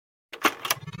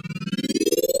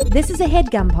This is a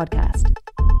HeadGum podcast.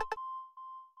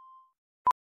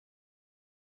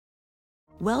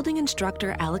 Welding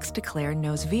instructor Alex DeClaire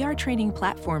knows VR training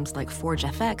platforms like Forge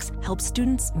FX help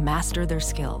students master their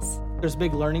skills. There's a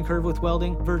big learning curve with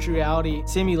welding. Virtual reality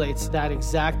simulates that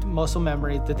exact muscle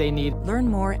memory that they need. Learn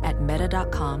more at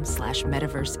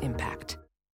meta.com/metaverseimpact.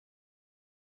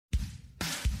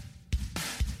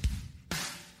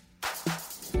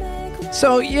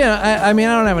 So, yeah, I mean,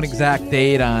 I don't have an exact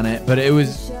date on it, but it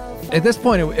was, at this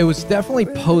point, it was definitely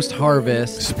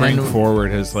post-harvest. Spring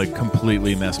forward has, like,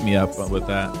 completely messed me up with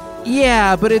that.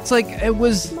 Yeah, but it's like, it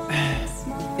was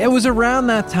around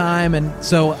that time, and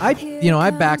so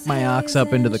I backed my ox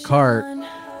up into the cart,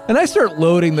 and I start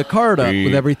loading the cart up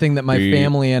with everything that my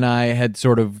family and I had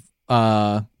sort of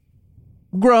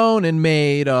grown and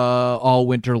made all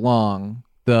winter long.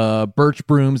 The birch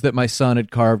brooms that my son had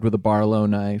carved with a Barlow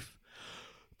knife.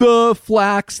 The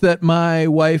flax that my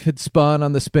wife had spun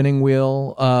on the spinning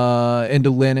wheel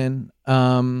into linen.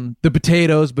 The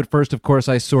potatoes, but first, of course,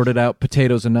 I sorted out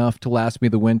potatoes enough to last me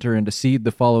the winter and to seed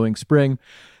the following spring.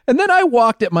 And then I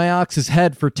walked at my ox's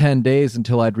head for 10 days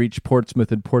until I'd reached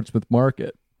Portsmouth and Portsmouth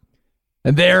Market.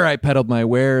 And there I peddled my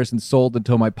wares and sold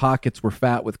until my pockets were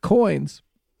fat with coins.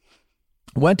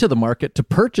 Went to the market to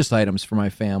purchase items for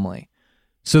my family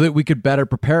so that we could better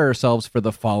prepare ourselves for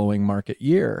the following market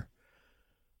year.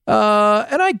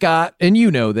 And I got, and you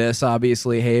know this,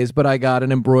 obviously, Hayes, but I got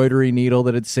an embroidery needle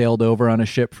that had sailed over on a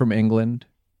ship from England.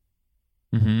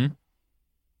 Mm-hmm. Of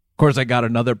course, I got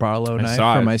another Barlow knife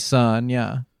for my son,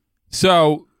 yeah.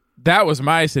 So that was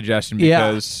my suggestion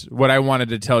because what I wanted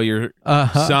to tell your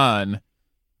son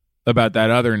about that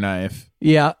other knife.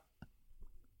 Yeah.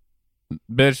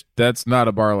 Bitch, that's not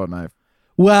a Barlow knife.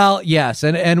 Well, yes,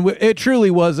 and it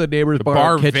truly was a neighbor's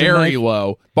bar kitchen very knife.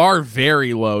 low. Bar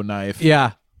very low knife.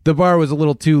 Yeah. The bar was a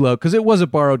little too low because it was a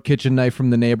borrowed kitchen knife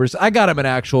from the neighbors. I got him an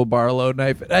actual Barlow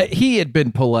knife. He had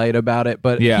been polite about it,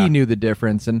 but he knew the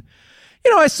difference. And,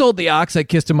 I sold the ox. I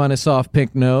kissed him on his soft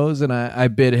pink nose, and I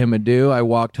bid him adieu. I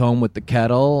walked home with the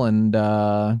kettle and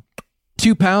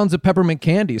 2 pounds of peppermint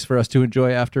candies for us to enjoy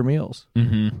after meals.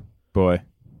 Mm-hmm. Boy.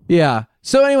 Yeah.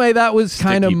 So anyway, that was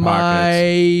kind of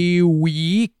my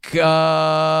week.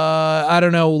 I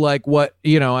don't know, like what,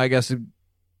 I guess...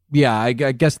 Yeah, I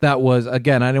guess that was,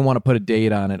 again, I didn't want to put a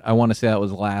date on it. I want to say that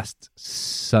was last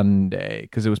Sunday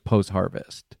because it was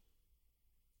post-harvest.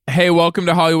 Hey, welcome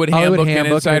to Hollywood Handbook and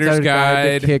Insider's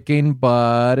Guide. Kicking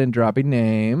butt and dropping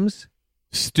names.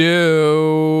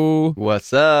 Stu.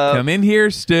 What's up? Come in here,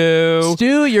 Stu.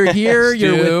 Stu, you're here.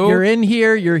 You're in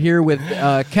here. You're here with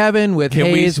Kevin, with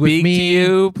Hayes, with me. Can we speak to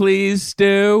you, please,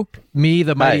 Stu? Me,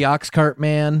 the mighty ox cart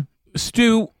man.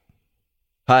 Stu.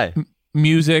 Hi.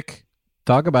 Music.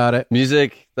 Talk about it.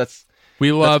 Music,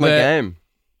 we love that's my it. game.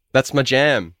 That's my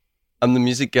jam. I'm the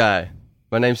music guy.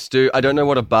 My name's Stu. I don't know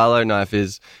what a Barlow knife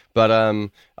is, but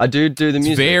I do the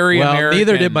music. It's very American.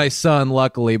 Neither did my son,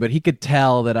 luckily, but he could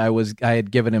tell that I had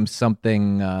given him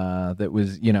something that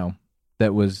was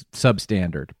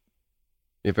substandard.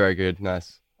 You're very good.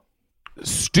 Nice.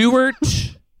 Stuart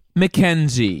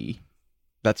Mackenzie.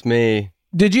 That's me.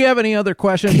 Did you have any other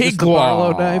questions? Just the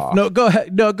Barlow knife? No, go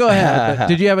ahead. No, go ahead. But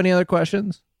did you have any other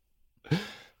questions?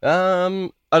 I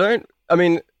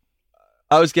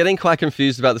was getting quite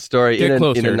confused about the story in a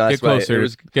nice way.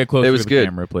 Get closer it was to the good.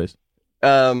 camera, please.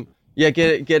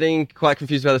 Getting quite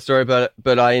confused about the story, but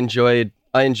I enjoyed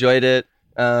it.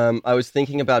 I was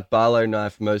thinking about Barlow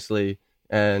knife mostly,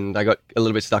 and I got a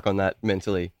little bit stuck on that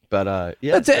mentally. But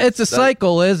it's a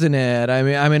cycle, isn't it?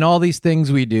 I mean, all these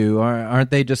things we do aren't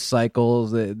they just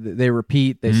cycles? They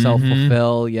repeat, they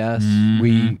self-fulfill. Yes,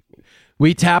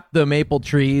 we tap the maple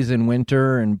trees in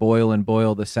winter and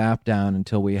boil the sap down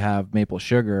until we have maple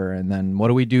sugar, and then what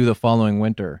do we do the following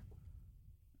winter?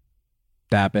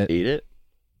 Tap it, eat it,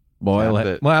 boil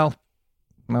it. Well,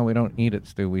 no, we don't eat it,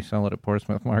 Stu. We sell it at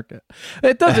Portsmouth Market.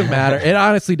 It doesn't matter. It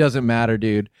honestly doesn't matter,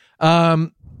 dude.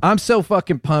 I'm so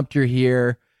fucking pumped you're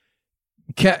here.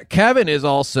 Kevin is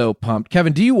also pumped.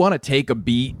 Kevin, do you want to take a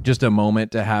beat, just a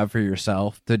moment to have for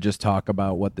yourself to just talk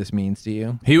about what this means to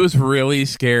you? He was really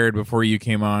scared before you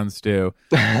came on, Stu.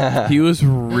 He was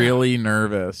really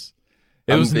nervous.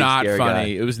 It was not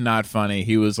funny. Guy. It was not funny.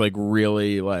 He was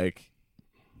really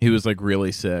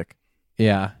sick.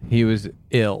 Yeah, he was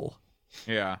ill.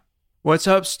 Yeah. What's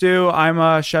up, Stu?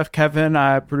 I'm Chef Kevin.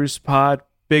 I produce a pod.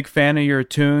 Big fan of your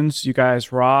tunes. You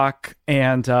guys rock.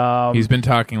 And he's been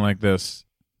talking like this,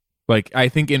 I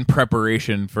think in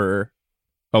preparation for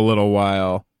a little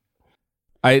while.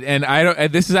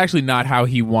 This is actually not how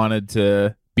he wanted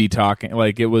to be talking.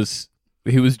 It was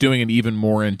he was doing an even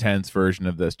more intense version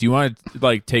of this. Do you want to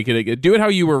like take it again? Do it how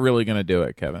you were really going to do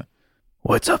it, Kevin.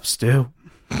 What's up, Stu?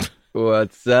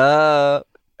 What's up?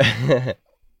 I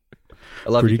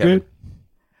love Pretty you, Kevin.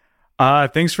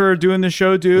 good. Thanks for doing the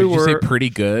show, dude. Did you say pretty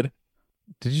good?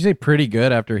 Did you say pretty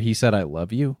good after he said I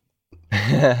love you?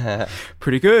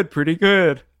 Pretty good.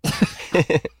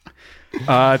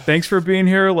 Thanks for being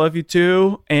here. Love you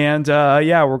too. And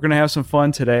yeah, we're gonna have some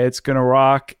fun today. It's gonna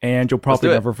rock, and you'll probably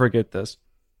never forget this.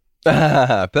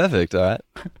 Perfect. All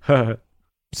right.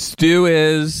 Stu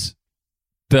is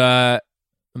the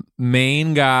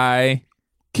main guy,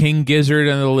 King Gizzard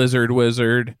and the Lizard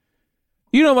Wizard.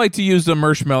 You don't like to use the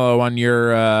marshmallow on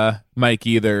your mic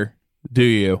either, do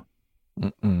you?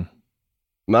 Mm-mm.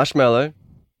 Marshmallow.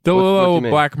 The What little do you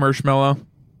mean? black marshmallow.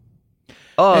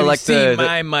 Oh, Have like you seen the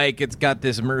my mic? It's got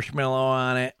this marshmallow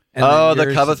on it. And Oh, then the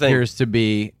yours cover thing. appears to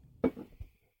be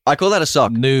I call that a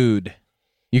sock. nude.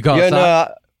 You call Yeah, it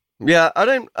sock? yeah. I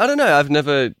don't know. I've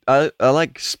never. I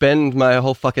like spend my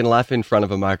whole fucking life in front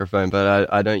of a microphone,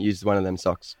 but I don't use one of them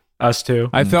socks. Us too.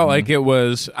 I felt like it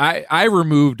was. I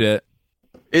removed it.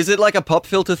 Is it like a pop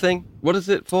filter thing? What is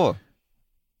it for?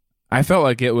 I felt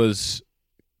like it was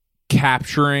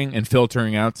capturing and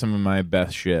filtering out some of my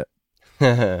best shit.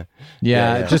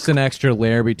 Yeah, just an extra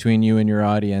layer between you and your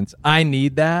audience. I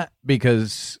need that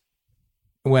because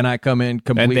when I come in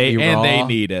completely raw, and they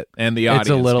need it, and the audience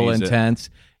it's a little needs intense.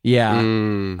 Yeah,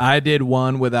 Mm. I did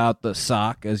one without the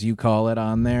sock, as you call it,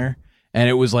 on there, and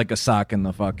it was like a sock in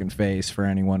the fucking face for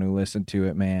anyone who listened to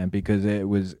it, man, because it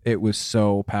was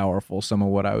so powerful. Some of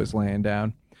what I was laying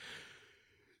down.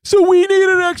 So we need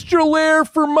an extra layer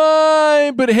for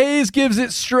mine, but Hayes gives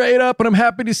it straight up, and I'm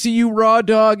happy to see you raw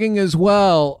dogging as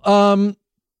well.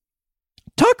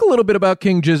 Talk a little bit about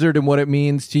King Gizzard and what it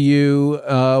means to you,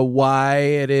 why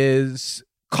it is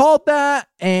called that,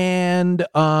 and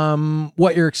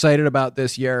what you're excited about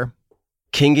this year.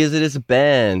 King Gizzard is a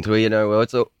band where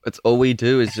it's all we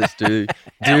do is just do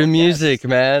music,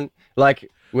 man. Like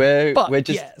we're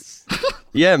just yes.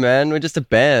 yeah, man. We're just a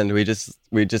band. We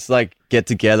just like get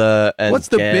together and What's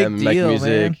the jam, big make deal,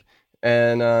 music,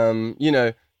 man? and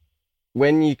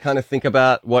when you kind of think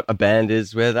about what a band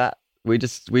is, we're that. We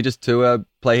just tour,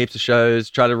 play heaps of shows,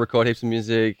 try to record heaps of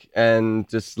music, and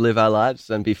just live our lives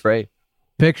and be free.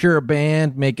 Picture a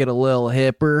band, make it a little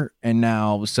hipper, and now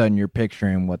all of a sudden you're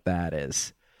picturing what that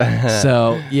is.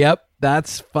 So, yep,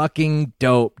 that's fucking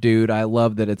dope, dude. I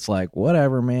love that it's like,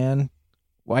 whatever, man.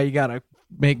 Why you gotta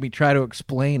make me try to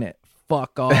explain it?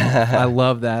 Fuck off. I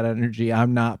love that energy.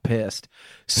 I'm not pissed.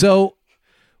 So,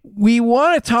 we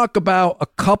want to talk about a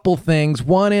couple things.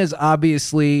 One is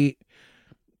obviously,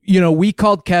 we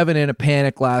called Kevin in a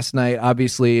panic last night.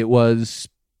 Obviously, it was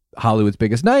Hollywood's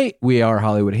biggest night. We are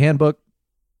Hollywood Handbook.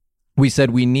 We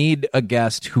said we need a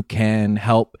guest who can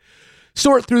help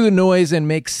sort through the noise and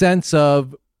make sense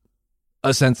of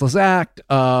a senseless act.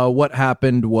 What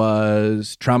happened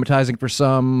was traumatizing for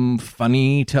some,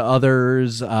 funny to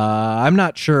others. I'm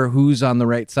not sure who's on the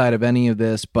right side of any of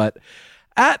this, but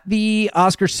at the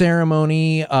Oscar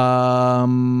ceremony,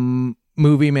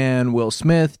 movie man Will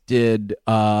Smith did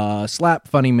slap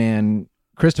funny man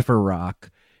Christopher Rock.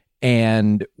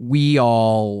 And we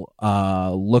all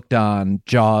looked on,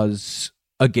 jaws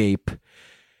agape.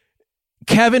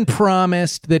 Kevin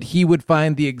promised that he would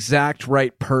find the exact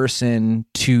right person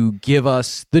to give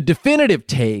us the definitive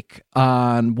take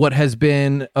on what has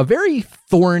been a very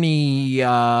thorny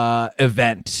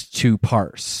event to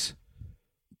parse.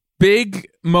 Big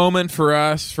moment for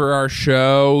us, for our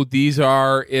show. These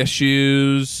are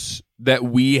issues that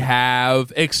we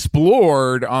have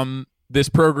explored on this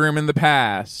program in the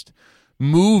past.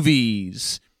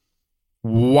 Movies,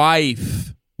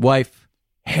 wife,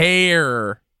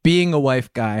 hair, being a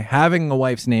wife guy, having a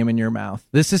wife's name in your mouth.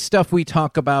 This is stuff we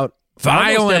talk about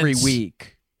violence, almost every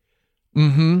week.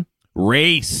 Mm-hmm.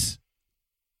 Race.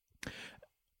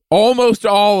 Almost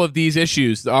all of these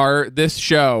issues this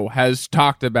show has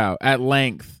talked about at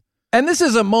length. And this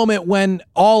is a moment when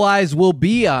all eyes will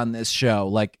be on this show.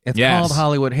 Like, it's called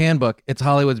Hollywood Handbook. It's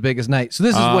Hollywood's biggest night. So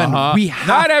this is when we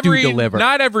have to deliver.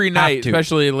 Not every night,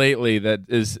 especially lately, that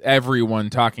is everyone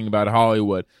talking about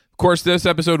Hollywood. Of course, this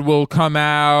episode will come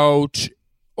out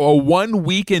 1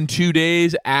 week and 2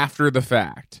 days after the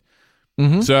fact.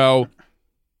 Mm-hmm. So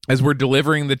as we're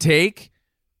delivering the take,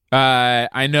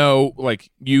 I know,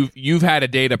 like, you've had a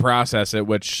day to process it,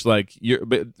 which, like,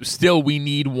 but still we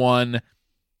need one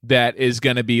that is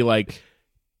going to be like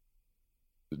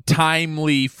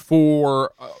timely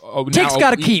for take's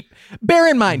got to keep. Bear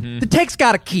in mind, the take's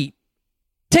got to keep.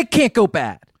 Take can't go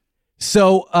bad.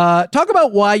 So talk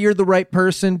about why you're the right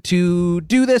person to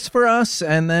do this for us,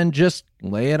 and then just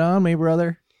lay it on me,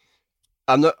 brother.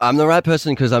 I'm the right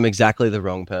person because I'm exactly the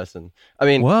wrong person. I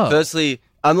mean, Whoa. Firstly,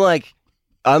 I'm like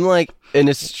an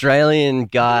Australian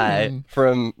guy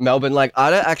from Melbourne. Like,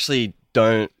 I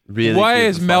don't really. Why give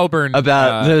is a fuck Melbourne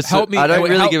about the? help me? I don't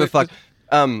really help give a me- fuck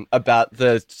about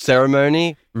the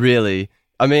ceremony. Really,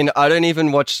 I mean, I don't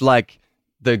even watch like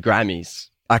the Grammys.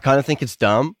 I kind of think it's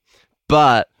dumb,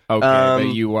 but. Okay,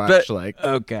 but you watch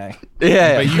Okay.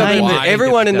 Yeah, But you kind of. blind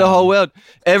Everyone it's in the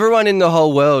dumb.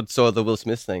 whole world saw the Will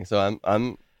Smith thing, so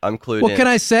I'm clued Well, in. can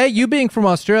I say, you being from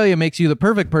Australia makes you the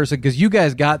perfect person because you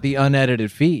guys got the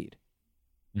unedited feed.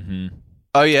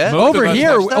 Oh yeah, Most of Over us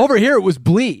here, watched that. over here, it was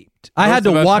bleeped. I Most had to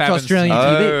of us watch haven't Australian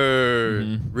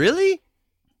seen TV. Really?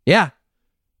 Yeah.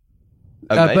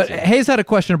 But Amazing. Hayes had a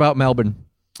question about Melbourne.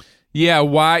 Yeah,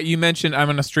 why you mentioned I'm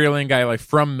an Australian guy like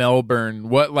from Melbourne.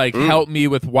 What help me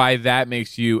with why that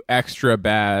makes you extra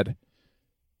bad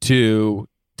to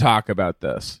talk about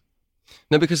this?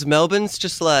 No, because Melbourne's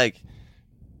just like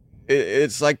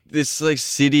it's like this like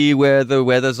city where the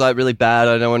weather's like really bad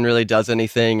and no one really does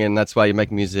anything, and that's why you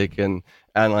make music and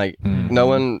like no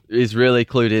one is really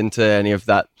clued into any of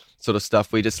that sort of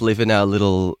stuff. We just live in our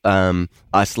little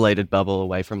isolated bubble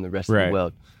away from the rest of Right. the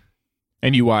world.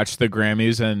 And you watch the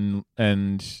Grammys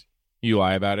and you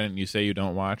lie about it and you say you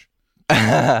don't watch?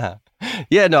 Yeah,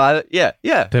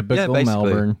 Typical basically.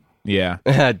 Melbourne. Yeah.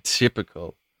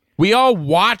 Typical. We all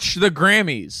watch the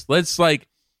Grammys. Let's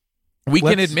we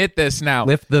can Let's admit this now.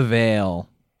 Lift the veil.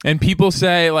 And people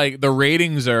say like the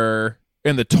ratings are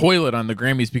in the toilet on the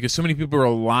Grammys because so many people are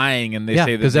lying and they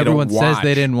say that because they everyone don't says watch.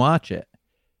 they didn't watch it.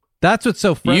 That's what's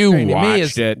so frustrating to me watched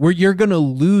is it. you're going to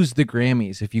lose the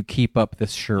Grammys if you keep up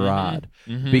this charade.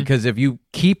 Because if you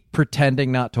keep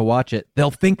pretending not to watch it, they'll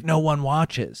think no one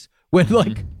watches. When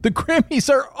like the Grammys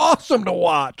are awesome to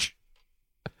watch.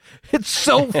 It's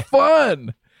so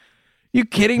fun. You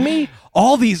kidding me?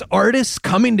 All these artists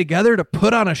coming together to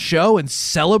put on a show and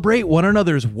celebrate one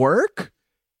another's work?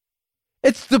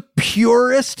 It's the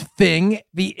purest thing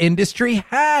the industry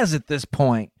has at this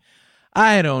point.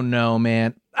 I don't know,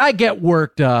 man. I get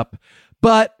worked up,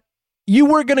 but you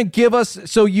were going to give us,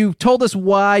 so you told us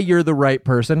why you're the right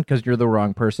person because you're the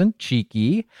wrong person.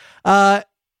 Cheeky.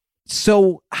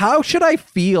 So how should I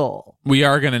feel? We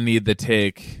are going to need the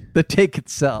take. The take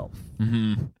itself.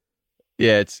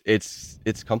 Yeah,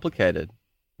 it's complicated,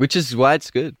 which is why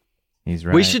it's good. He's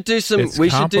right. We should do some. It's We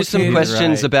should do some complicated,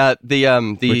 questions right. about the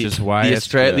Which is why it's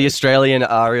good. the Australian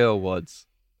ARIA Awards.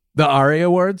 The ARIA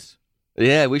Awards?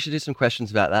 Yeah, we should do some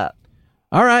questions about that.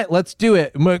 All right, let's do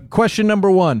it. Question number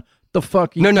 1. The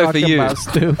fuck you No, for talking you. about,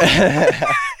 Stu?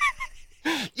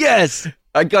 Yes,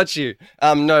 I got you.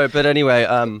 No, but anyway,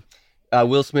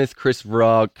 Will Smith, Chris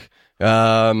Rock.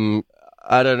 I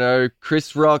don't know.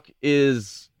 Chris Rock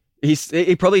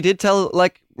he probably did tell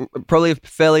probably a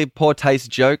fairly poor taste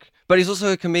joke, but he's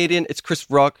also a comedian. It's Chris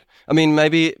Rock. I mean,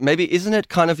 maybe isn't it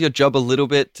kind of your job a little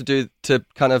bit to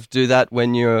kind of do that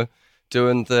when you're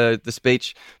doing the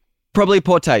speech? Probably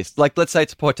poor taste. Like, let's say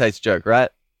it's a poor taste joke, right?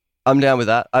 I'm down with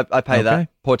that. I pay Okay. that.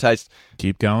 Poor taste.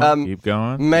 Keep going. Keep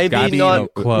going. maybe It's gotta be,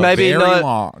 not- quote, maybe very not-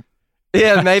 long.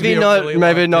 Yeah, maybe be a not. really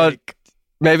Maybe long not. take.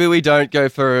 Maybe we don't go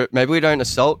for. Maybe we don't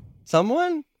assault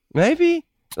someone. Maybe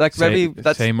maybe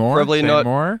that's say more. probably say not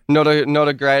more. not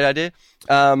a great idea.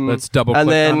 Let's double click and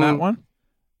then, on that one.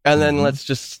 And then let's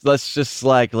just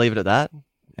like leave it at that.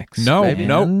 No,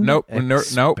 Expand, nope.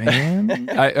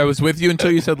 expand. I was with you until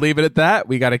you said leave it at that.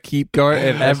 We got to keep going.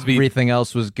 It has to be. Everything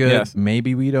else was good. Yes.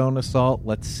 Maybe we don't assault.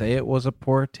 Let's say it was a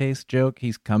poor taste joke.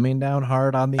 He's coming down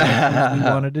hard on the issues we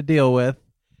wanted to deal with.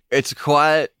 It's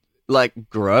quite like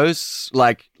gross,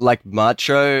 like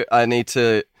macho. I need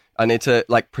to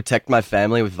like protect my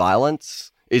family with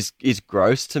violence. Is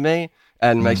gross to me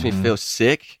and makes me feel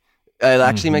sick. It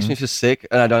actually makes me feel sick,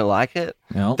 and I don't like it.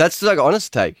 Nope. That's like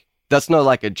honest take. That's not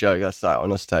like a joke. That's like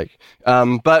honest take.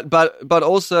 But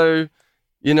also,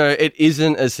 you know, it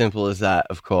isn't as simple as that,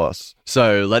 of course.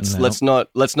 So let's not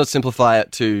simplify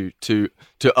it to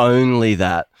only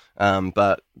that.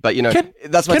 But you know,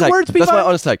 that's my can take. words be That's my violent?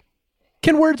 honest take.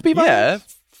 Can words be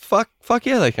violence? Yeah, fuck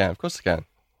yeah, they can. Of course they can.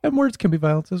 And words can be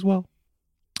violence as well.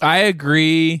 I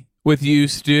agree with you,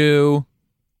 Stu.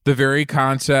 The very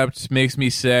concept makes me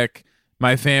sick.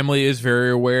 My family is very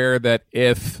aware that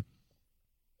if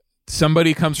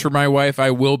somebody comes for my wife,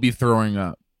 I will be throwing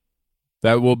up.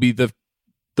 That will be the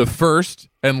first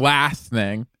and last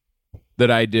thing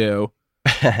that I do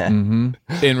in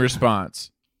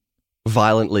response.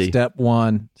 Violently. Step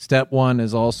one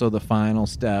is also the final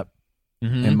step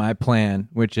in my plan,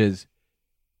 which is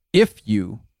if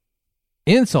you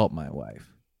insult my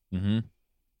wife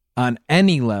on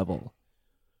any level,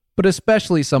 but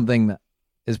especially something that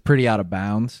is pretty out of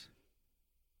bounds,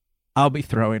 I'll be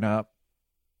throwing up.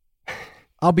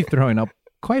 I'll be throwing up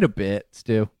quite a bit,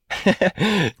 Stu.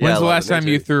 When's the last time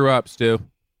you threw up, Stu?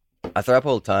 I throw up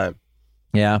all the time.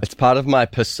 Yeah. It's part of my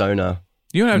persona.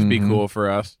 You don't have to be cool for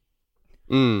us.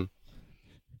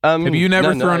 Have you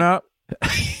never thrown up?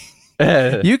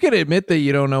 You can admit that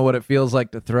you don't know what it feels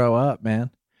like to throw up,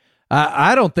 man.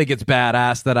 I don't think it's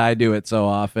badass that I do it so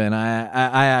often.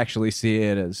 I actually see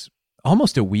it as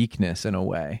almost a weakness in a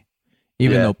way,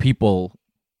 even though people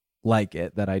like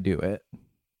it that I do it.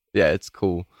 Yeah, it's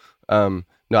cool. No,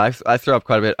 I throw up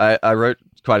quite a bit. I wrote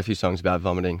quite a few songs about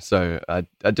vomiting, so I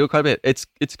do it quite a bit. It's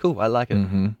cool. I like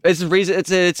it. It's a reason.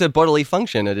 It's a bodily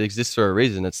function. It exists for a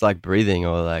reason. It's like breathing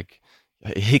or like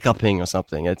hiccuping or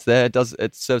something. It's there.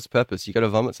 It serves purpose. You got to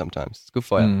vomit sometimes. It's good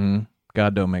for you.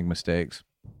 God don't make mistakes.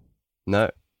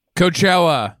 No.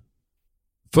 Coachella.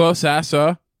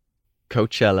 Fossassa.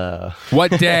 Coachella. What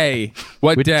day?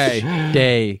 What day?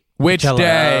 Day. Which Coachella.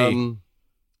 day?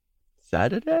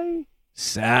 Saturday?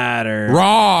 Saturday.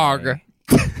 Wrong.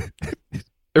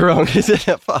 Wrong, is it?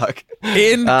 Fuck.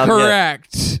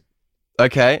 Incorrect.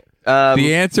 Okay.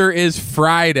 The answer is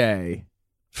Friday.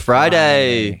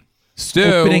 Friday. Stu.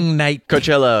 Opening night.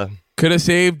 Coachella. Could have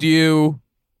saved you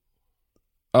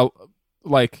a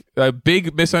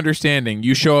big misunderstanding.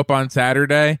 You show up on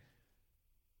Saturday.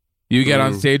 You get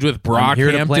on stage with Brockhampton. I'm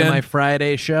here to play my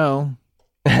Friday show.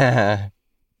 Brockhampton's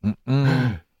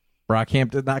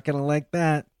not going to like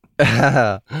that.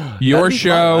 Your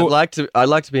show. I'd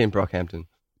like to be in Brockhampton.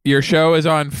 Your show is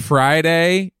on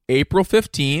Friday, April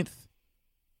 15th.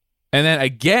 And then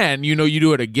again, you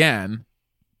do it again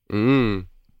on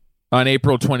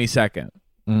April 22nd.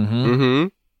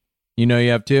 You know you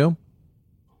have two?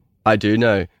 I do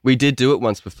know. We did do it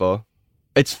once before.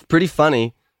 It's pretty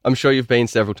funny. I'm sure you've been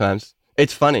several times.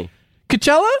 It's funny.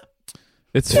 Coachella?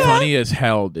 It's funny as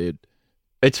hell, dude.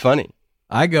 It's funny.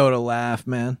 I go to laugh,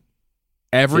 man.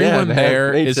 Everyone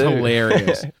there is too.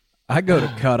 hilarious. I go to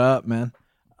cut up, man.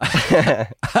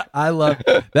 I love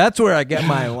that's where I get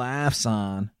my laughs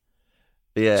on.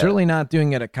 Yeah. Certainly not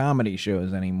doing it at comedy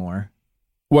shows anymore.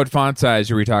 What font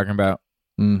size are we talking about?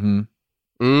 I'm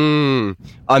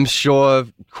sure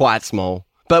quite small.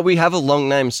 But we have a long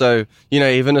name, so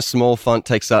even a small font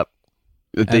takes up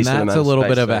a decent amount of space. And that's a little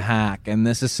bit of a hack, and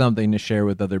this is something to share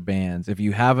with other bands. If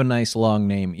you have a nice long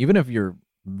name, even if you're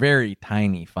very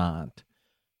tiny font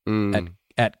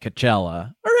at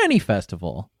Coachella or any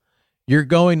festival, you're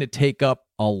going to take up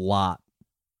a lot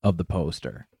of the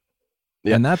poster.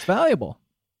 Yeah. And that's valuable.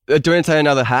 Do you want to tell you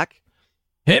another hack?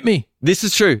 Hit me. This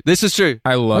is true.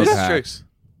 I love hacks.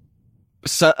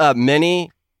 So, many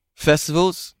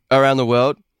festivals around the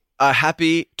world are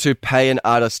happy to pay an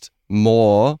artist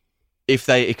more if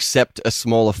they accept a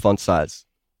smaller font size.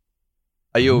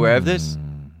 Are you aware of this?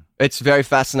 It's very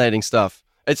fascinating stuff.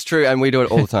 It's true, and we do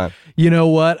it all the time. You know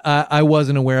what? I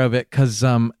wasn't aware of it because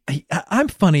I'm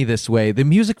funny this way. The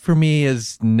music for me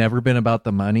has never been about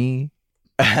the money.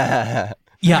 Yeah,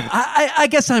 I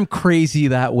guess I'm crazy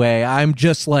that way. I'm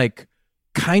just like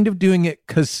kind of doing it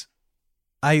because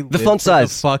the font size,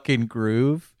 the fucking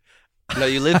groove. No,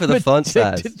 you live for the font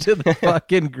size. To the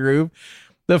fucking groove.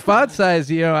 The font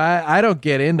size, I don't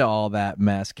get into all that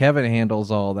mess. Kevin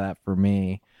handles all that for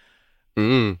me.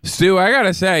 Stu, I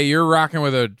gotta say, you're rocking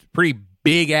with a pretty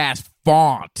big ass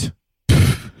font.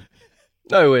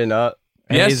 No, we're not.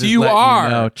 Yes, you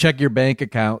are. Check your bank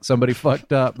account. Somebody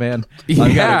fucked up, man. Yeah.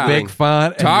 I got a big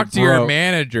font. Talk to your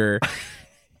manager.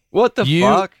 What the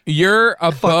fuck? You're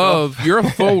above. You're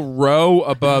a full row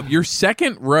above. You're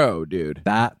second row, dude.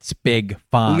 That's big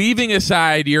font. Leaving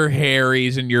aside your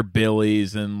Harrys and your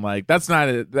Billies and that's not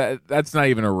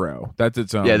even a row. That's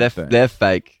its own. Yeah, they're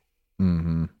fake.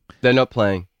 Mm-hmm. They're not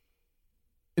playing.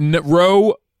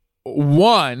 Row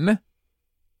 1,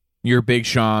 your Big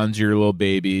Sean's, your little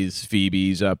babies,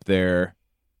 Phoebe's up there.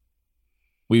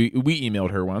 We emailed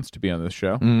her once to be on this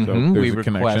show. So there's a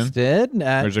connection.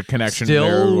 There's a connection still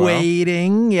there as well.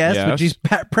 waiting, yes. But she's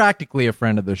practically a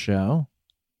friend of the show.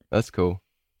 That's cool.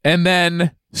 And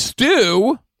then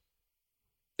Stu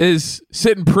is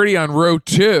sitting pretty on row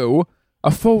 2,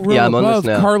 a full row above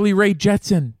Carly Rae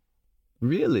Jepsen.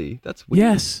 Really? That's weird.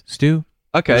 Yes. Stu.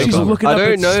 Okay. She's looking up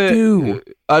at Stu.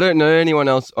 I don't know anyone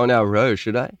else on our row,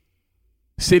 should I?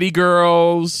 City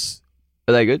Girls.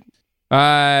 Are they good?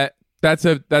 That's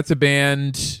a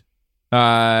band.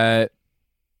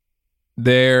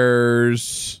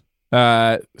 There's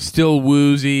Still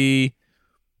Woozy.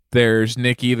 There's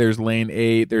Nikki. There's Lane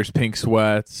 8. There's Pink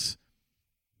Sweats.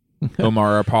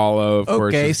 Omar Apollo, of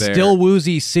course, Okay, is there. Still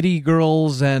Woozy, City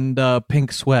Girls, and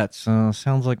Pink Sweats.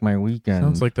 Sounds like my weekend.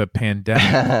 Sounds like the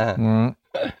pandemic. All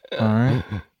right.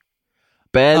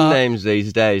 Band names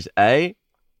these days, eh?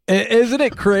 Isn't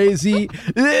it crazy?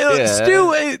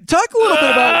 Stu, talk a little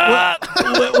bit about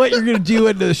what you're going to do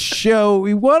in the show.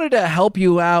 We wanted to help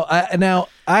you out. Now,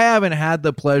 I haven't had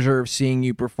the pleasure of seeing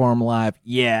you perform live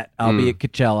yet. I'll be at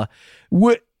Coachella.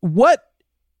 What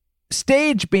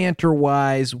stage banter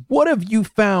wise, what have you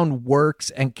found works,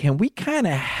 and can we kind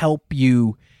of help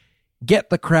you get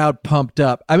the crowd pumped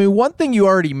up? I mean, one thing you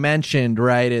already mentioned,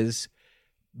 right, is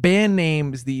band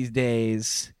names these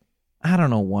days. I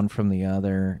don't know one from the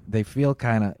other. They feel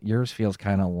yours feels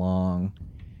kind of long.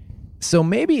 So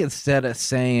maybe instead of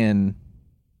saying,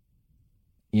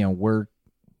 we're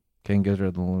King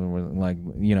Gizzard, like,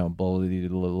 blah, blah,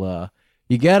 blah,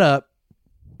 you get up,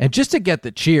 and just to get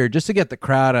the cheer, just to get the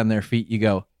crowd on their feet, you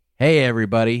go, "Hey,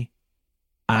 everybody,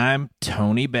 I'm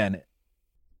Tony Bennett."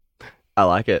 I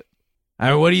like it.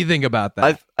 I mean, what do you think about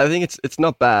that? I think it's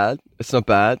not bad. It's not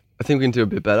bad. I think we can do a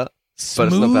bit better. But it's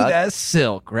not Smooth bad. as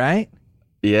silk, right?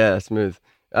 Yeah, smooth.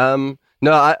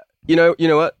 No, you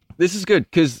know what? This is good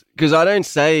because I don't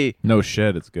say No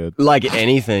shit, it's good. like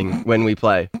anything when we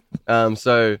play.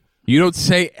 So You don't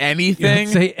say You anything?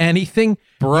 don't say anything,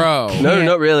 Bro. no,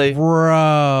 not really.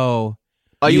 bro.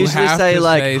 I You usually have say to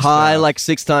like say hi stuff. like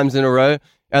 6 times in a row,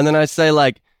 and then I say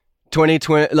like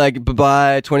 20, like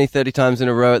bye 20, 30 times in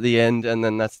a row at the end, and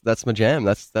then that's my jam.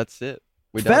 That's it.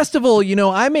 We done. Festival,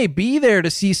 I may be there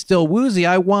to see Still Woozy.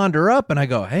 I wander up and I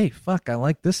go, "Hey, fuck, I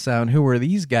like this sound. Who are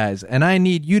these guys?" And I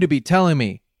need you to be telling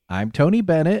me, "I'm Tony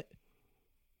Bennett.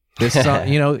 This song,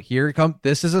 here it comes.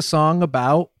 This is a song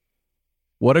about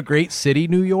what a great city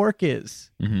New York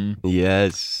is." Mm-hmm.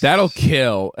 Yes, That'll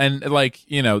kill. And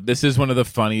this is one of the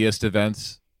funniest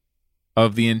events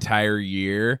of the entire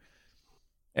year.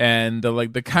 And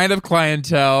the kind of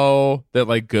clientele that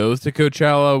goes to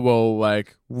Coachella will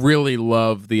really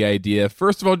love the idea.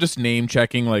 First of all, just name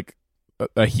checking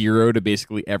a hero to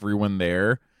basically everyone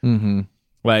there. Mm-hmm.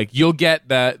 You'll get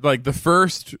that the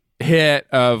first hit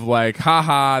of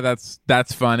haha,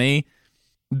 that's funny.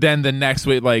 Then the next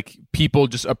week, people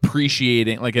just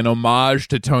appreciating an homage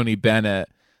to Tony Bennett.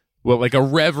 Well, a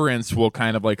reverence will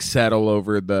kind of settle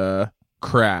over the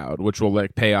crowd, which will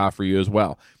pay off for you as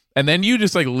well. And then you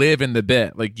just live in the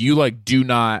bit. You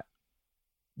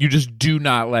just do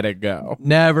not let it go.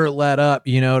 Never let up.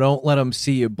 Don't let them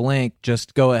see you blink.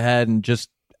 Just go ahead and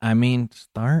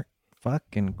start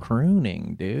fucking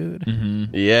crooning, dude.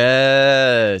 Mm-hmm.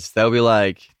 yes. They'll be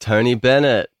like, Tony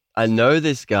Bennett. I know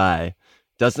this guy.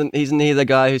 Isn't he the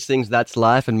guy who sings "That's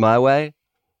Life" and "My Way"?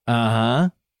 Uh-huh.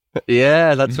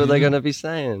 Yeah, that's what they're gonna be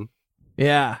saying.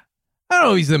 Yeah. I don't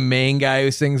know if he's the main guy who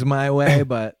sings "My Way,"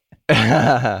 but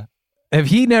if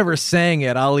he never sang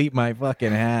it, I'll eat my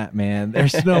fucking hat, man.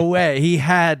 There's no way. He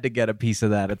had to get a piece of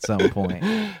that at some point.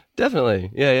 Definitely.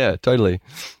 Yeah, totally.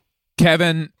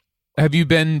 Kevin, have you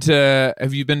been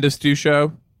to Stu's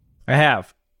show? I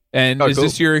have. And Oh, is cool.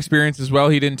 this your experience as well?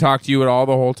 He didn't talk to you at all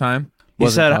the whole time? He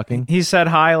said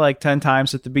hi like 10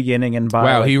 times at the beginning and bye.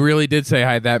 Wow, he really did say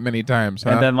hi that many times,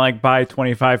 huh? and then bye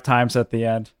 25 times at the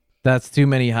end. That's too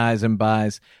many highs and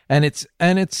buys. And it's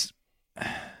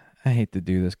I hate to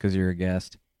do this because you're a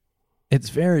guest. It's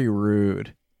very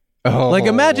rude. Oh.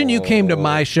 Imagine you came to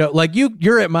my show.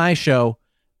 You're at my show.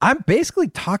 I'm basically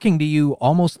talking to you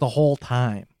almost the whole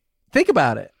time. Think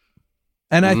about it.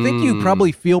 And I think you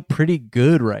probably feel pretty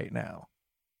good right now.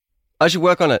 I should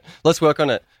work on it. Let's work on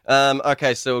it.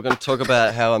 Okay, so we're going to talk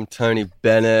about how I'm Tony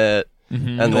Bennett.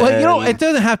 Mm-hmm. And Well, then... it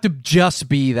doesn't have to just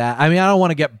be that. I mean, I don't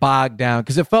want to get bogged down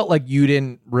because it felt like you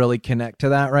didn't really connect to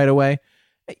that right away.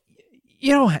 Hey,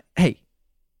 you don't want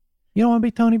to be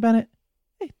Tony Bennett?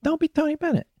 Hey, don't be Tony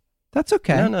Bennett. That's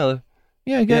okay. No.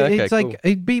 Yeah, okay, it's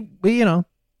cool.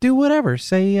 do whatever.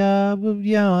 Say,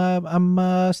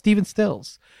 I'm Steven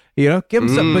Stills. Give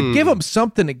him give him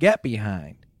something to get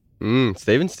behind.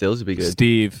 Steven Stills would be good.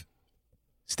 Steve.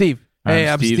 Hey,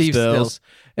 I'm Steve Stills. Stills.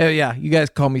 Oh, yeah, you guys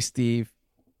call me Steve.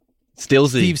 Stillsy.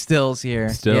 Steve Stills here.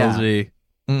 Stillsy.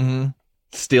 Yeah. Mm-hmm.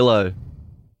 Stillo.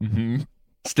 Mm-hmm.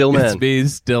 Stillman. It's me,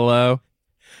 Stillo.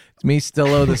 It's me,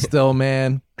 Stillo, the Still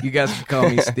Man. You guys can call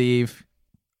me Steve.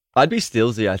 I'd be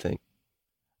Stillsy, I think.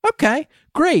 Okay,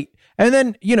 great. And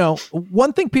then,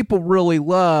 one thing people really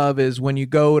love is when you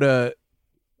go to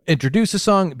introduce a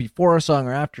song, before a song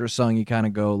or after a song, you kind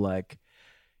of go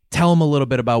tell them a little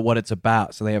bit about what it's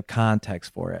about so they have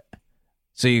context for it.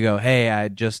 So you go, hey, I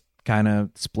just kind of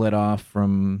split off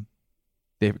from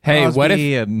David Crosby. Hey, what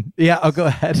if... I'll go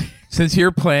ahead. Since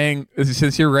you're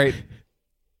right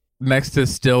next to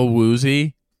Still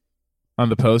Woozy, on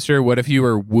the poster? What if you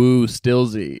were Woo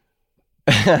Stillsy?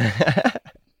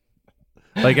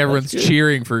 Like everyone's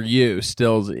cheering for you,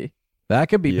 Stillsy. That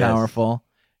could be powerful.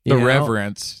 The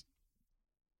reverence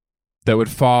that would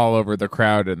fall over the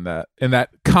crowd in that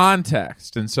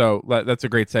context. And so that's a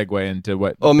great segue into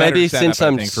what. Or maybe since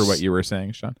I think for what you were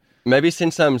saying, Sean. Maybe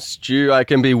since I'm Stu, I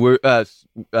can be Woo Stillsy.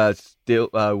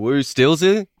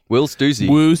 Will Stoozy.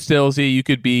 Woo Stillsy. You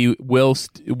could be Will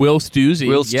Stoozy. Will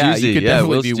Stoozy. Yeah, you could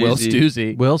definitely be Will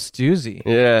Stoozy. Will Stoozy.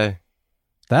 Yeah.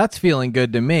 That's feeling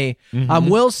good to me. Mm-hmm. I'm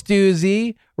Will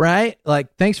Stoozy, right?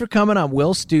 Like, thanks for coming. I'm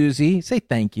Will Stoozy. Say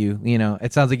thank you. You know,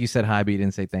 it sounds like you said hi, but you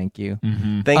didn't say thank you.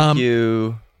 Mm-hmm. Thank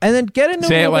you. And then get into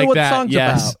say it like what that. the song's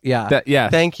Yes. about. Yeah.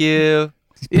 Thank you.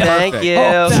 Yeah. Thank you.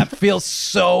 Oh, that feels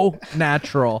so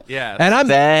natural. Yes. And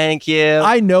Thank you.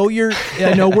 I know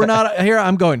we're not here.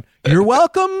 I'm going, you're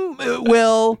welcome,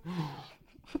 Will.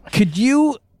 Could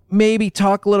you maybe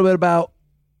talk a little bit about,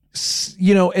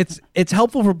 you know, it's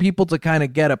helpful for people to kind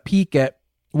of get a peek at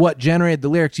what generated the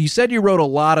lyrics. You said you wrote a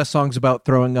lot of songs about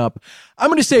throwing up. I'm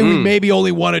going to say we maybe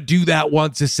only want to do that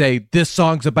once, to say this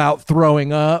song's about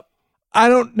throwing up. I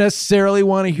don't necessarily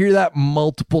want to hear that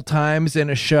multiple times in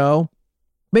a show.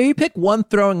 Maybe pick one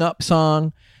throwing up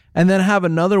song and then have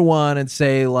another one and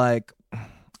say, like,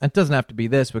 it doesn't have to be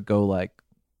this, but go like,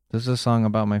 this is a song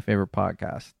about my favorite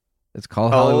podcast. It's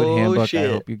called Hollywood Handbook. Shit.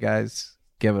 I hope you guys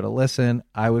give it a listen.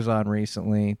 I was on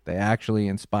recently. They actually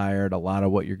inspired a lot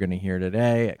of what you're going to hear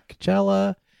today at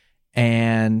Coachella.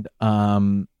 And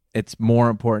it's more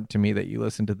important to me that you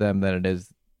listen to them than it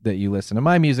is that you listen to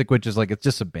my music, which is like, it's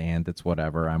just a band. It's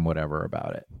whatever. I'm whatever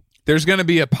about it. There's going to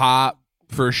be a pop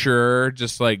for sure.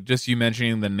 Just you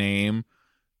mentioning the name.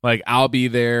 Like, I'll be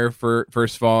there for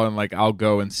first of all, and like I'll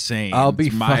go insane. I'll be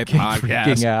it's my fucking podcast.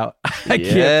 freaking out. I can't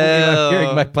believe I'm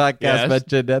hearing my podcast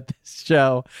mentioned at this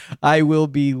show. I will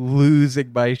be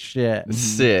losing my shit.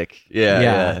 Sick.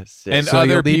 Yeah. Sick. And So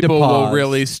other you'll need to people will pause.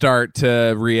 really start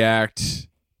to react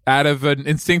out of an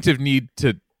instinctive need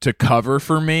to cover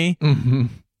for me. Mm-hmm.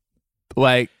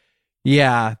 Like,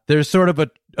 Yeah, there's sort of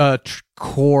a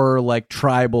core like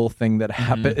tribal thing that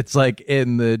happens. It's like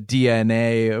in the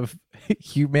DNA of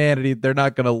humanity. They're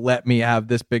not going to let me have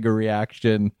this big a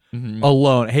reaction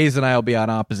alone. Hayes and I will be on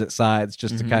opposite sides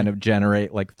just to kind of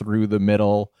generate like through the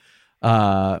middle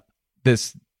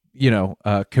this,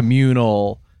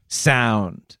 communal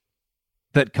sound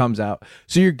that comes out.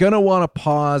 So you're going to want to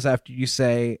pause after you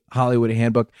say Hollywood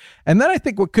Handbook. And then I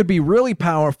think what could be really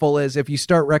powerful is if you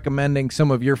start recommending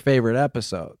some of your favorite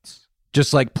episodes,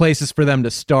 just like places for them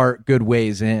to start good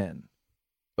ways in.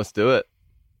 Let's do it.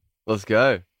 Let's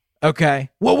go. Okay.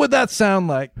 What would that sound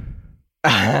like?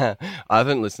 I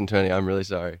haven't listened to any. I'm really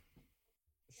sorry.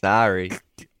 Sorry.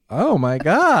 Oh my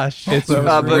gosh. it's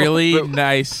really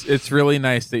nice. It's really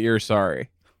nice that you're sorry.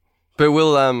 But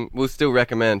we'll still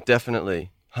recommend,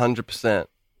 definitely. 100%.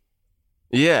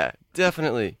 Yeah,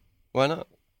 definitely. Why not?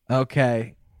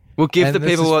 Okay. We'll give And the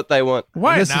people what they want.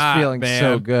 Why this not, is feeling man?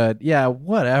 so good. Yeah,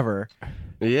 whatever.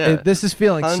 Yeah. This is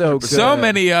feeling so 100%. good. So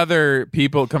many other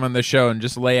people come on the show and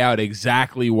just lay out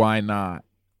exactly why not,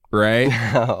 right?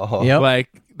 Oh. Yep.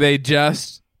 Like, they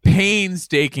just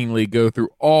painstakingly go through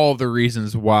all the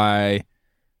reasons why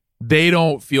they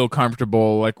don't feel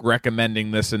comfortable like recommending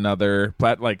this another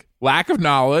like lack of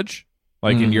knowledge,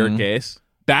 like in your case.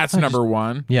 That's number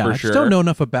one. Yeah, for I sure. just don't know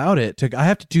enough about it. I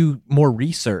have to do more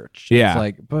research. Yeah. It's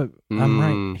like, but I'm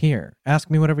right here.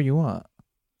 Ask me whatever you want.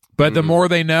 But the more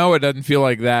they know, it doesn't feel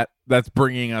like that's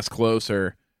bringing us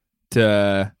closer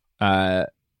to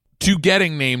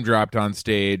getting name dropped on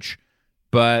stage.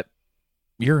 But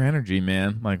your energy,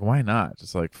 man, like, why not?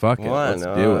 Just like, fuck it, Why let's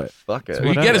not? do it. Fuck it. So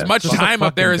you get as much Just a time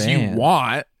up there fucking as you band.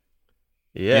 want.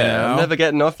 Yeah, You know? I'm never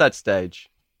getting off that stage.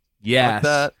 Yes. Fuck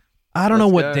that. I don't know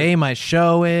Let's what go. day my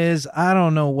show is. I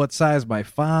don't know what size my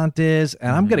font is.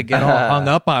 And I'm going to get all hung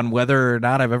up on whether or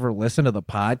not I've ever listened to the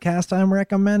podcast I'm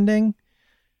recommending.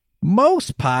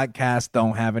 Most podcasts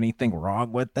don't have anything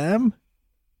wrong with them.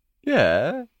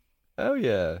 Yeah. Oh,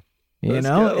 yeah. You Let's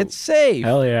know, go. it's safe.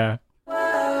 Hell yeah.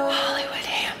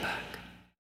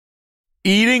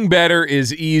 Eating better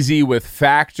is easy with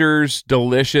Factor's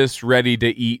delicious,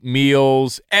 ready-to-eat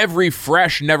meals. Every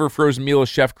fresh, never frozen meal is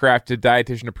chef-crafted,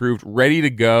 dietitian-approved, ready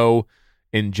to go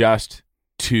in just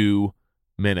 2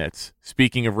 minutes.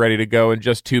 Speaking of ready to go in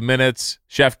just 2 minutes,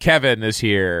 Chef Kevin is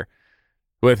here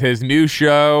with his new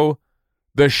show,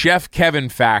 The Chef Kevin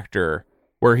Factor,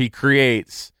 where he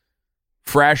creates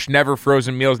fresh, never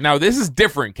frozen meals. Now, this is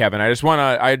different, Kevin. I just want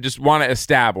to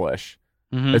establish.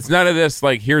 It's none of this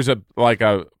like here's a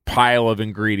pile of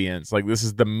ingredients. Like, this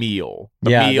is the meal.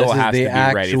 The meal this is has the to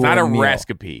be ready. It's not a actual meal.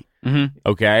 recipe.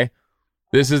 Okay.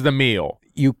 This is the meal.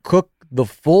 You cook the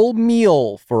full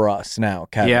meal for us now,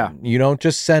 Kevin. Yeah. You don't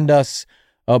just send us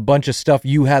a bunch of stuff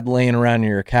you had laying around in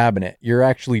your cabinet. You're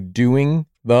actually doing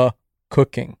the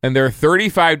cooking. And there are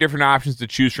 35 different options to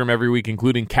choose from every week,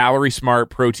 including Calorie Smart,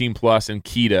 Protein Plus, and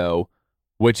Keto.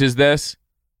 Which is this?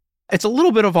 It's a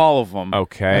little bit of all of them.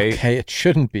 Okay. Okay, it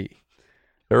shouldn't be.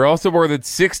 There are also more than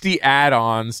 60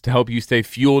 add-ons to help you stay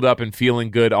fueled up and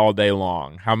feeling good all day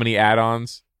long. How many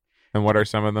add-ons? And what are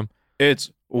some of them? It's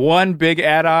one big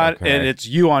add-on, Okay. and it's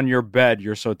you on your bed.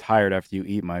 You're so tired after you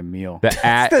eat my meal.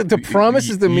 The promise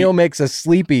is the meal makes us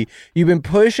sleepy. You've been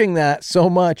pushing that so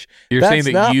much. You're That's saying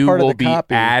that not you part of will the be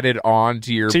copy. added on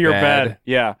to your bed.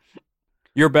 Yeah.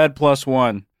 Your bed plus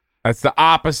one. That's the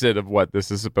opposite of what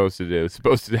this is supposed to do. It's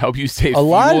supposed to help you stay A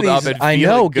lot of fueled up these, and I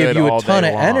feeling know, good give you a all ton day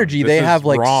of long. energy. This They is have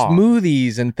like wrong.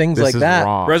 smoothies and things This like is that.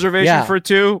 wrong. Reservation Yeah. for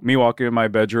two. Me walking in my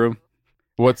bedroom.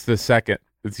 What's the second?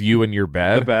 It's you and your The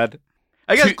bed. bed.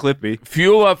 I guess Clippy.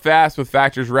 Fuel up fast with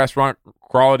Factor's restaurant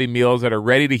quality meals that are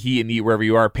ready to heat and eat wherever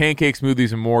you are. Pancakes,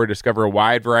 smoothies, and more. Discover a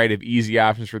wide variety of easy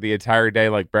options for the entire day,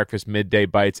 like breakfast, midday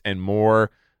bites, and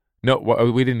more. No,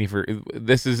 we didn't even.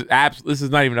 This is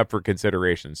not even up for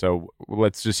consideration. So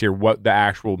let's just hear what the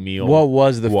actual meal. What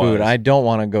was the food? was. I don't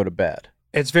want to go to bed.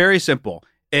 It's very simple.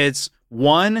 It's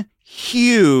one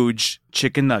huge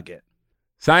chicken nugget.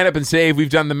 Sign up and save. We've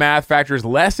done the math. Factor is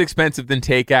less expensive than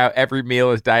takeout. Every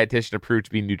meal is dietitian approved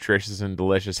to be nutritious and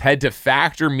delicious. Head to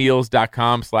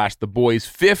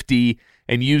factormeals.com/theboys50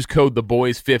 and use code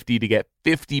theboys50 to get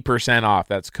 50% off.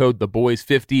 That's code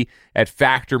theboys50 at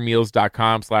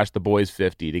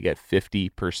factormeals.com/theboys50 to get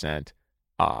 50%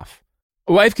 off.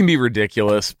 Life can be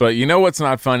ridiculous, but you know what's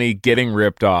not funny? Getting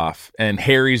ripped off. And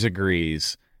Harry's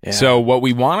agrees. Yeah. So what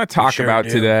we want to talk sure about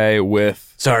do. today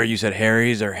with... Sorry, you said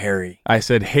Harry's or Harry? I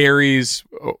said Harry's.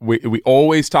 We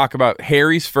always talk about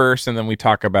Harry's first, and then we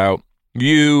talk about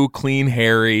you, Clean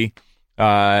Harry,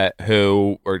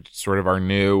 who are sort of our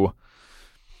new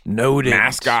Noted.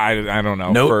 mascot. I don't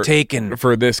know. Note taken.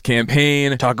 For this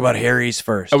campaign. Talk about Harry's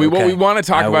first. What okay. we want to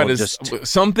talk I about will is just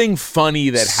something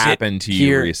funny that sit happened to you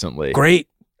here. recently. Great.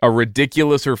 A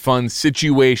ridiculous or fun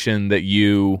situation that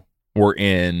you were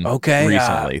in Okay,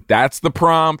 recently. That's the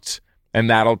prompt. And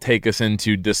that'll take us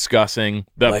into discussing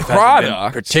the Life hasn't been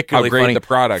product, particularly how great funny. the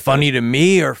product Funny is. to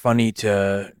me or funny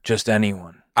to just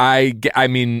anyone? I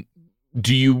mean,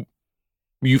 do you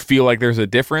feel like there's a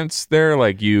difference there?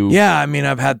 Like you... Yeah, I mean,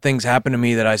 I've had things happen to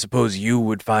me that I suppose you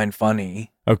would find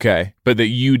funny. Okay, but that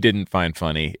you didn't find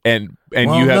funny. And well,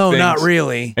 you have no, things, not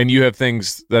really. And you have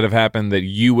things that have happened that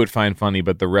you would find funny,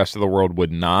 but the rest of the world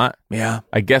would not. Yeah.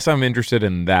 I guess I'm interested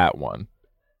in that one.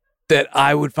 That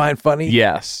I would find funny?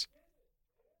 Yes.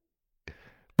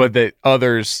 But that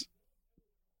others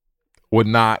would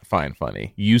not find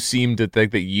funny. You seem to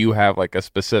think that you have like a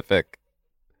specific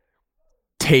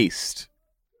taste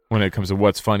when it comes to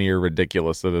what's funny or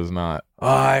ridiculous that is not.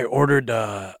 I ordered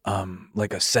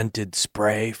like a scented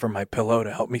spray for my pillow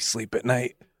to help me sleep at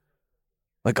night.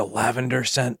 Like a lavender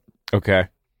scent. Okay.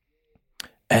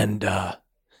 And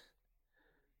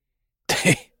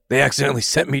they accidentally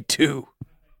sent me two.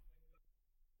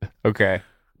 Okay.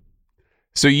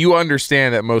 So you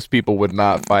understand that most people would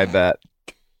not find that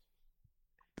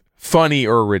funny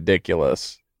or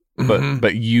ridiculous, Mhm.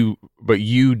 but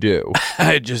you do.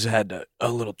 I just had a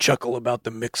little chuckle about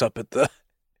the mix up at the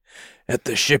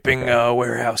shipping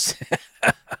warehouse.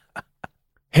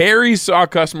 Harry saw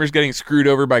customers getting screwed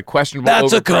over by questionable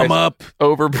That's a come up.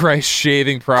 overpriced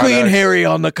shaving products. Clean Harry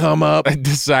on the come up. And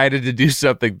decided to do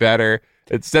something better.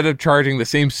 Instead of charging the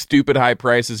same stupid high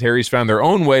prices, Harry's found their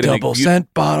own way to Double make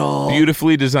cent bottle.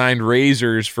 beautifully designed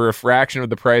razors for a fraction of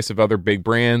the price of other big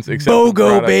brands. Exceptional BOGO,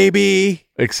 products- baby.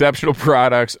 Exceptional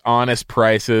products, honest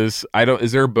prices.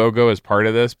 Is there a BOGO as part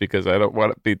of this? Because I don't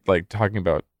want to be like talking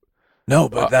about No,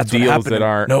 but that's what deals happened. that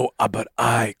aren't. No, but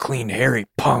I, Clean Harry,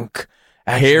 punk,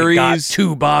 actually got Harry's-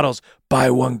 2 bottles. Buy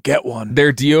one, get one.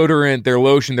 their deodorant, their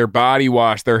lotion, their body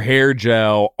wash, their hair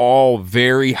gel, all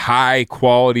very high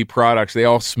quality products. They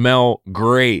all smell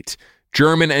great.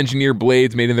 German engineered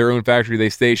blades made in their own factory. They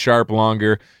stay sharp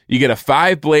longer. You get a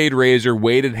 5-blade razor,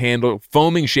 weighted handle,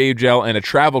 foaming shave gel, and a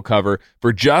travel cover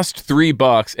for just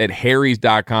 $3 at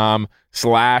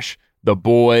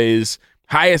harrys.com/theboys.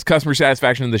 Highest customer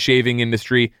satisfaction in the shaving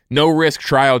industry. No risk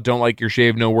trial. Don't like your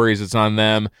shave. No worries. It's on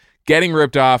them. Getting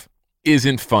ripped off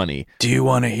isn't funny. Do you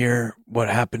want to hear what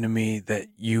happened to me that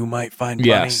you might find funny?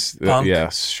 Yes. Punk?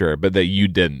 Yes, sure. But that you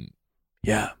didn't.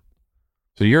 Yeah.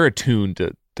 So you're attuned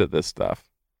to this stuff.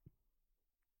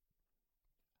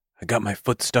 I got my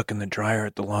foot stuck in the dryer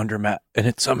at the laundromat, and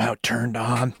it somehow turned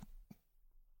on.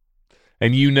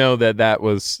 And you know that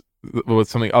was was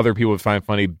something other people would find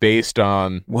funny based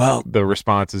on Well, the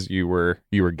responses you were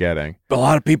getting. a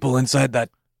lot of people inside that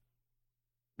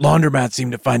laundromat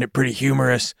seemed to find it pretty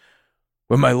humorous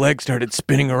when my leg started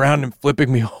spinning around and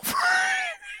flipping me over.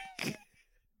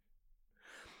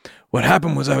 What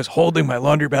happened was I was holding my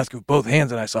laundry basket with both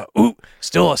hands and I saw, ooh,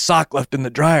 still a sock left in the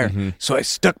dryer. Mm-hmm. So I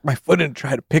stuck my foot in and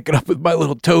tried to pick it up with my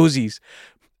little toesies.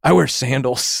 I wear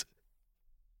sandals.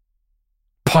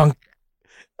 Punk.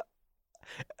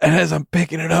 And as I'm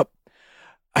picking it up,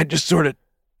 I just sort of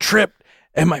tripped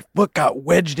and my foot got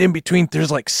wedged in between. There's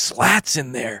like slats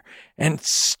in there and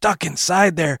stuck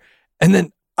inside there. And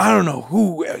then I don't know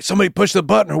who, somebody pushed the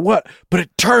button or what, but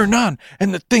it turned on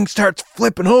and the thing starts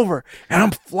flipping over and I'm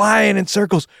flying in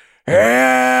circles.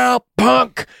 Help,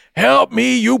 punk. Help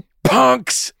me, you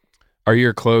punks. Are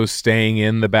your clothes staying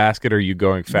in the basket or are you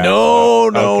going fast? No.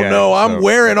 Okay, I'm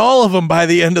wearing all of them by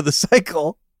the end of the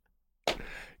cycle.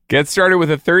 Get started with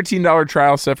a $13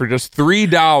 trial set for just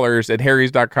 $3 at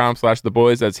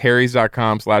harrys.com/theboys. That's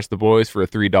harrys.com/theboys for a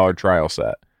 $3 trial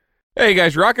set. Hey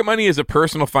guys, Rocket Money is a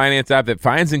personal finance app that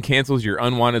finds and cancels your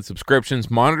unwanted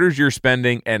subscriptions, monitors your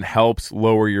spending, and helps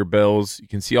lower your bills. You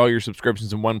can see all your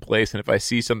subscriptions in one place, and if I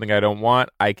see something I don't want,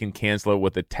 I can cancel it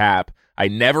with a tap. I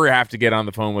never have to get on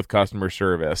the phone with customer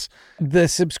service. The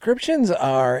subscriptions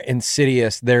are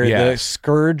insidious. They're the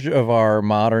scourge of our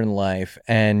modern life,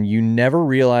 and you never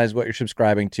realize what you're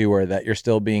subscribing to or that you're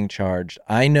still being charged.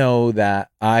 I know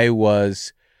that I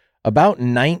was about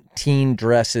 19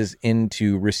 dresses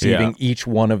into receiving each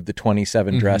one of the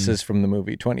 27 dresses from the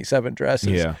movie 27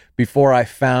 Dresses before I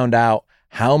found out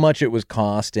how much it was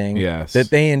costing, that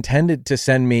they intended to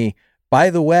send me, by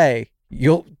the way,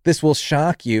 this will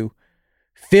shock you,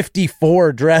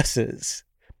 54 dresses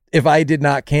if I did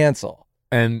not cancel.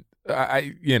 And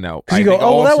I you go,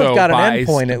 oh, well, that one's got an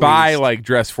endpoint at by least. like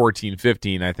dress 14,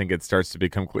 15, I think it starts to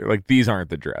become clear. Like, these aren't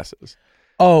the dresses.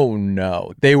 Oh,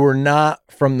 no. They were not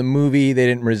from the movie. They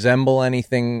didn't resemble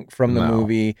anything from the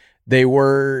movie. They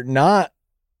were not.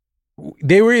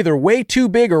 They were either way too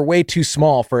big or way too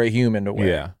small for a human to wear.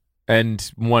 Yeah.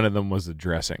 And one of them was a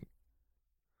dressing.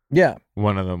 Yeah.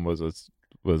 One of them was a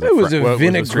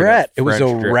vinaigrette. It was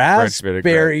a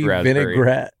raspberry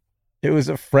vinaigrette. It was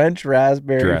a French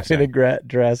raspberry vinaigrette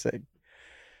dressing.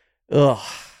 Ugh.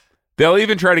 They'll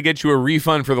even try to get you a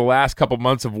refund for the last couple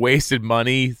months of wasted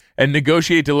money and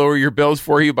negotiate to lower your bills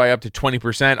for you by up to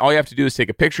 20%. All you have to do is take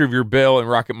a picture of your bill and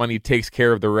Rocket Money takes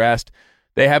care of the rest.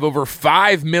 They have over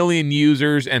 5 million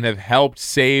users and have helped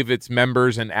save its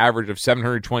members an average of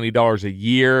 $720 a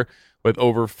year with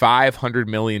over $500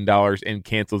 million in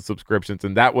canceled subscriptions.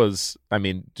 And that was, I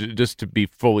mean, just to be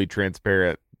fully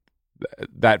transparent,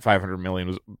 that $500 million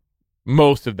was,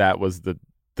 most of that was the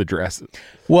dresses.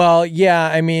 Well, yeah,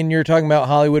 I mean, you're talking about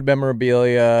Hollywood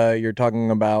memorabilia, you're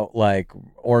talking about like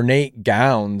ornate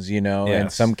gowns, in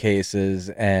some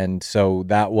cases, and so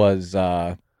that was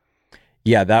that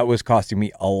was costing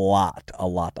me a lot.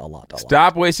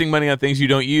 Stop wasting money on things you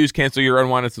don't use. Cancel your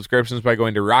unwanted subscriptions by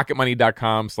going to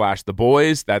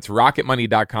rocketmoney.com/theboys. That's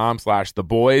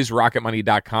rocketmoney.com/theboys,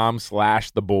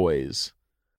 rocketmoney.com/theboys.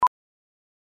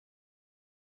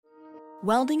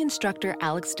 Welding instructor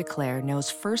Alex DeClaire knows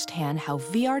firsthand how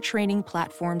VR training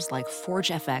platforms like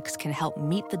ForgeFX can help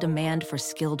meet the demand for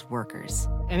skilled workers.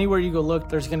 Anywhere you go look,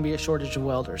 there's going to be a shortage of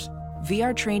welders.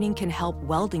 VR training can help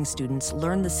welding students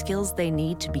learn the skills they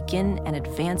need to begin and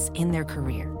advance in their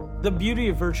career. The beauty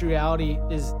of virtual reality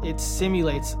is it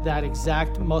simulates that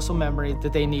exact muscle memory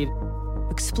that they need.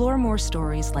 Explore more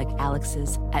stories like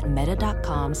Alex's at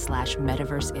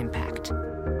meta.com/metaverseimpact.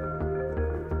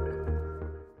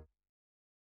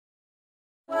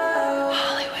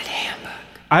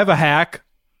 I have a hack.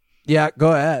 Yeah,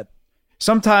 go ahead.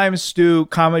 Sometimes, Stu,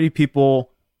 comedy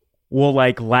people will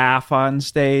like laugh on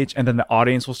stage and then the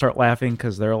audience will start laughing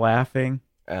because they're laughing.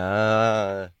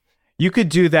 You could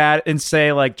do that and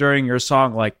say like during your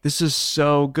song, like, this is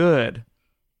so good.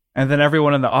 And then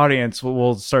everyone in the audience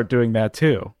will start doing that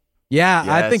too. Yeah,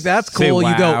 yes. I think that's cool.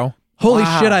 You go, holy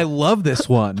shit, I love this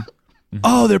one.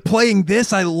 Oh, they're playing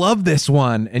this. I love this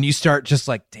one. And you start just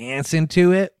like dancing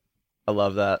to it. I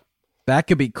love that. That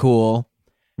could be cool.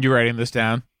 You writing this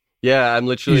down? Yeah, I'm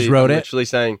literally. You just wrote it? Literally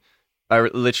saying, I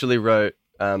literally wrote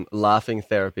laughing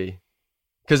therapy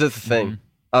because it's a thing.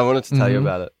 I wanted to tell you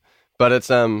about it, but it's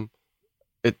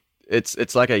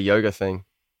like a yoga thing,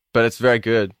 but it's very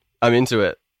good. I'm into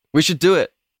it. We should do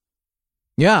it.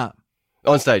 Yeah,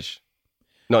 on stage.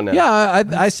 Not now. Yeah,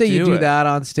 I say you do that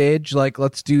on stage. Like,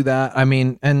 let's do that. I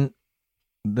mean, and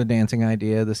the dancing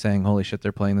idea, the saying, "Holy shit,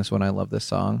 they're playing this one. I love this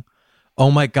song." Oh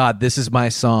my God, this is my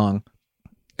song.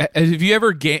 Have you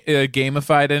ever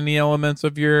gamified any elements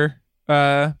of your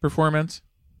performance?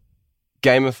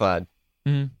 Gamified.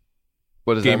 Mm-hmm.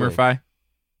 What does that mean? Gamerify?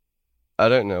 I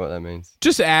don't know what that means.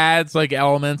 Just adds like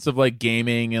elements of like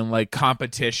gaming and like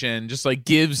competition. Just like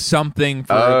gives something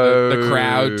for the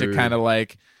crowd to kind of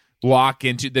like lock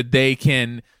into, that they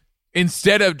can,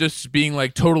 instead of just being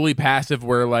like totally passive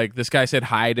where like this guy said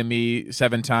hi to me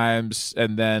 7 times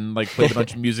and then like played a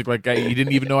bunch of music like he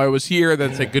didn't even know I was here,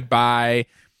 then said goodbye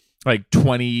like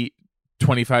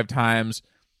 25 times.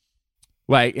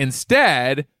 Like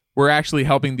instead, we're actually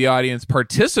helping the audience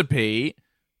participate,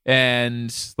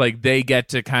 and like they get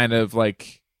to kind of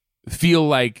like feel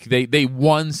like they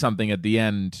won something at the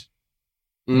end.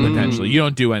 Potentially. You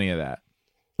don't do any of that.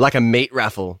 Like a meat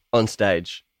raffle on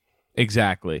stage.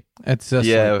 Exactly. It's just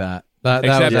like that. That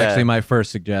was actually my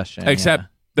first suggestion. Except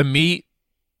the meat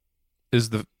is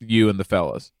you and the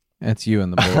fellas. It's you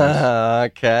and the boys.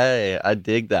 Okay, I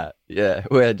dig that. Yeah,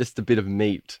 we're just a bit of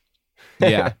meat.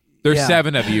 Yeah. There's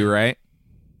 7 of you, right?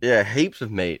 Yeah, heaps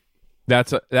of meat.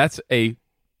 That's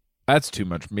too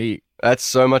much meat. That's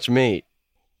so much meat.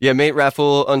 Yeah, meat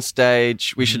raffle on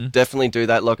stage. We should definitely do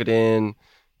that. Lock it in.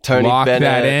 Tony lock Bennett.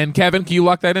 that in. Kevin, can you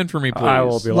lock that in for me, please? I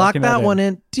will be lock locking that one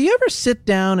in. in. Do you ever sit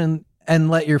down and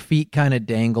let your feet kind of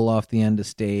dangle off the end of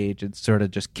stage and sort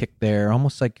of just kick there,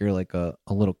 almost like you're like a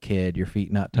little kid, your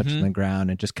feet not touching the ground,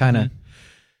 and just kind of a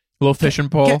little fishing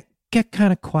pole? Get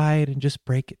kind of quiet and just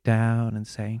break it down and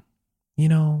say, you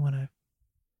know, when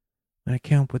I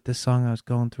came up with this song, I was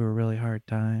going through a really hard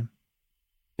time.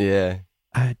 Yeah.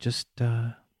 I just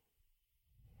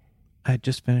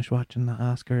finished watching the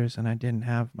Oscars and I didn't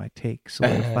have my take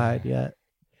solidified yet.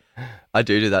 I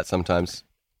do that sometimes.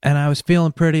 And I was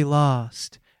feeling pretty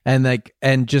lost. And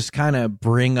just kind of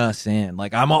bring us in.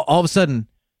 Like I'm all of a sudden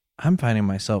I'm finding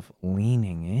myself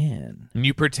leaning in. And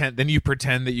you pretend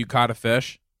that you caught a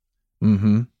fish?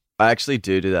 Mm-hmm. I actually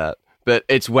do that. But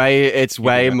it's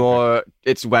way more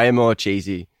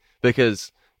cheesy,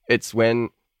 because it's when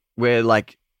we're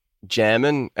like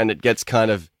jamming and it gets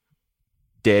kind of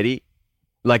dead,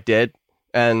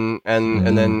 and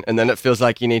then it feels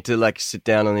like you need to like sit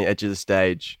down on the edge of the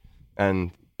stage,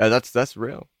 and that's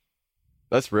real.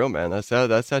 That's real, man. That's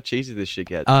how cheesy this shit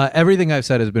gets. Everything I've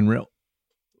said has been real.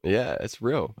 Yeah, it's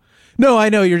real. No, I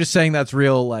know you're just saying that's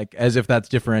real, like as if that's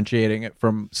differentiating it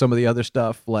from some of the other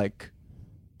stuff, like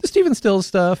the Stephen Stills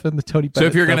stuff and the Tony Bennett So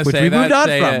if you're going to stuff, say which we moved on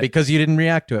say from it. because you didn't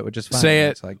react to it, which is fine. Say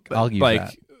it. It's like I'll use like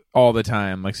that. all the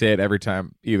time. Like say it every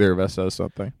time either of us says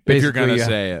something. Basically, if you're going to yeah.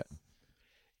 say it.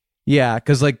 Yeah,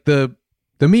 because like the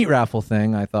meat raffle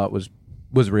thing, I thought was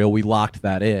real. We locked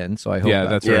that in, so I hope.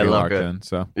 That's already locked in.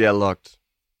 So yeah, locked,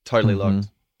 totally locked.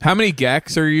 How many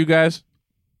Gex are you guys?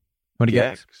 How many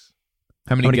Gex?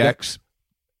 How many Gex?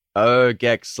 Oh,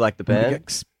 Gex, like the band.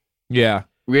 Gex? Yeah,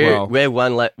 we're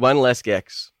one less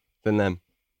Gex than them.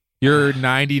 You're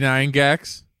 99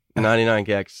 Gex. 99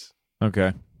 Gex.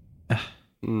 Okay.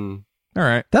 All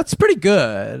right, that's pretty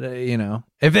good. You know,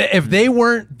 if they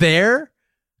weren't there,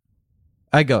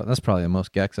 I go. That's probably the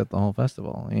most Gex at the whole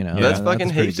festival. You know, that's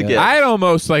fucking heaps of Gex. I'd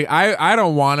almost like I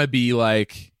don't want to be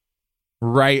like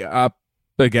right up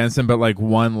against him, but like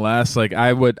one less. Like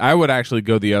I would actually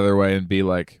go the other way and be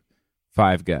like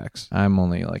 5 Gex. I'm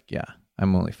only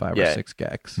 5 or 6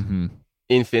 Gex. Mm-hmm.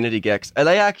 Infinity Gex. Are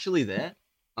they actually there?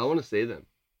 I want to see them.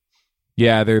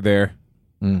 Yeah, they're there.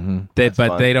 Mm-hmm.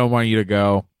 But they don't want you to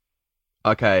go.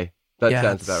 Okay, that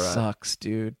sounds about right. Sucks,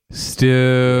 dude. Stu,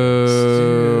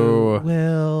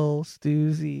 Will,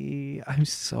 Stoozy, I'm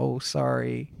so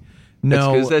sorry. No,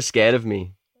 it's because they're scared of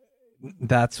me.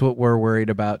 That's what we're worried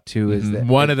about too. Is that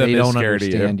one of them they is don't scared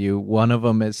understand of you. One of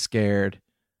them is scared.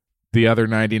 The other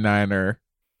 99 are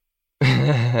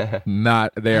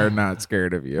not. They are not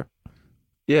scared of you.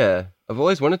 Yeah, I've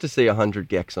always wanted to see 100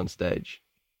 Gex on stage.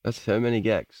 That's so many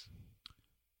Gex.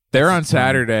 They're on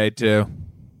Saturday too.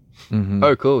 Mm-hmm.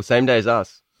 Oh, cool. Same day as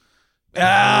us. Dude.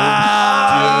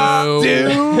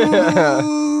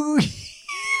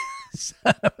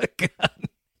 Son of a gun.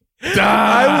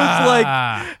 I was like,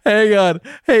 hang on.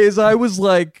 I was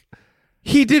like,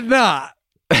 he did not.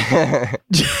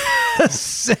 Just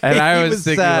say And I he was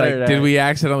thinking, Saturday. like, did we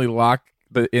accidentally lock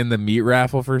in the meat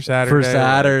raffle for Saturday? For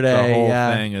Saturday, Like, the whole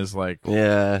yeah. thing is like,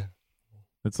 Yeah.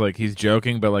 it's like he's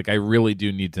joking, but like I really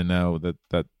do need to know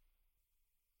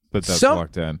that's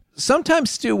locked in.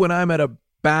 Sometimes, Stu, when I'm at a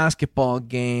basketball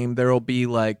game, there will be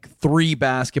like 3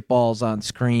 basketballs on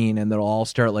screen, and they'll all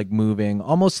start like moving,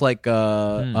 almost like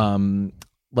a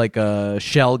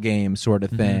shell game sort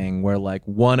of thing, where like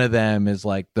one of them is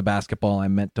like the basketball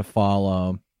I'm meant to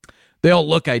follow. They all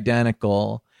look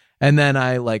identical, And then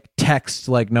I like text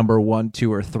like number 1,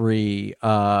 2, or 3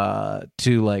 to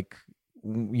like,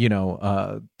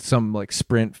 some like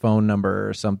Sprint phone number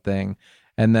or something.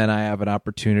 And then I have an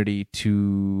opportunity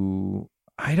to,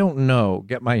 I don't know,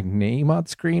 get my name on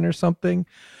screen or something.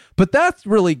 But that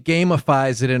really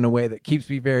gamifies it in a way that keeps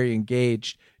me very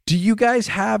engaged. Do you guys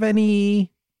have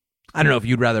any, I don't know if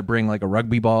you'd rather bring like a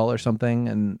rugby ball or something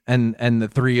and the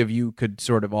three of you could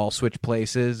sort of all switch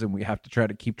places and we have to try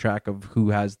to keep track of who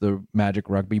has the magic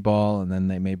rugby ball, and then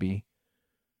they maybe,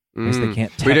 I guess they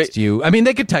can't text you. I mean,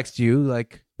 they could text you.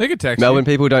 Like They could text Melbourne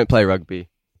you. people don't play rugby.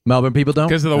 Melbourne people don't?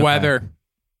 Because of the Okay. weather.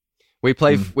 We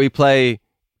play Footy?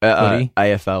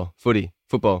 AFL,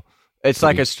 football. It's Footy.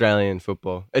 like Australian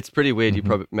football. It's pretty weird. You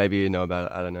probably maybe know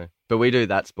about it. I don't know, but we do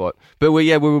that sport. But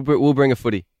we'll bring a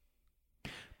footy.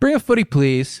 Bring a footy,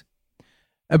 please.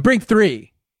 Bring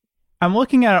 3. I'm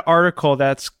looking at an article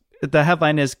that's the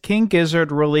headline is King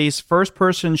Gizzard release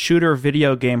first-person shooter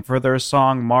video game for their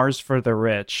song Mars for the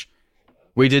Rich.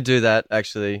 We did do that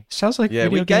actually. Sounds like Yeah,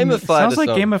 we video game. gamified Sounds the like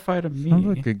song. gamified to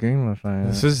me. a game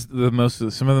This is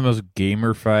some of the most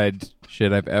gamified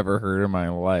shit I've ever heard in my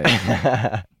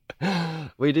life.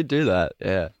 We did do that.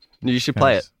 Yeah, you should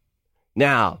play it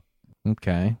now.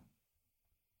 Okay.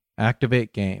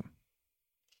 Activate game.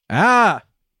 Ah!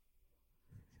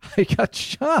 I got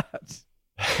shot.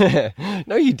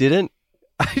 No, you didn't.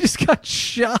 I just got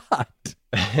shot.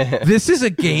 This is a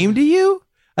game to you?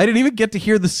 I didn't even get to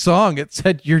hear the song. It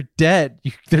said you're dead.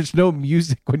 There's no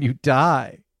music when you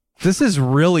die. This is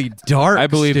really dark. I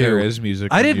believe Stu. there is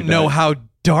music. I when didn't you know die. how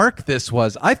dark this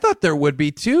was. I thought there would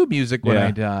be too music when Yeah.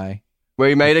 I die.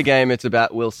 We made a game. It's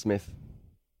about Will Smith.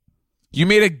 You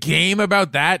made a game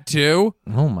about that too?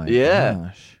 Oh my Yeah.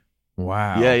 gosh.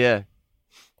 Wow. Yeah.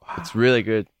 It's really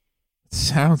good.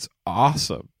 Sounds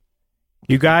awesome.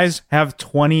 You guys have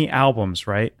 20 albums,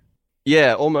 right?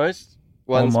 Yeah, almost.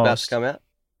 One's about Almost. to come out.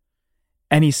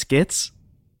 Any skits?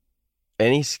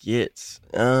 Any skits?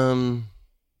 No.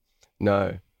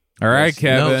 All right,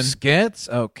 Kevin. No skits?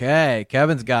 Okay.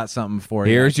 Kevin's got something for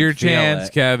you. Here's I can your feel chance,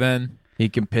 it. Kevin. He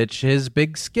can pitch his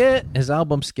big skit, his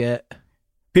album skit.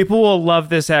 People will love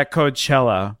this at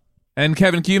Coachella. And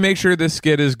Kevin, can you make sure this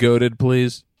skit is goated,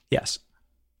 please? Yes.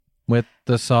 With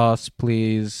the sauce,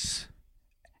 please.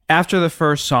 After the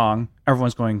first song,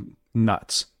 everyone's going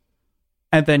nuts.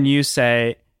 And then you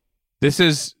say, This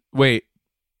is when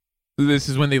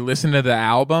they listen to the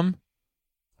album?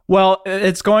 well,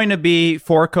 it's going to be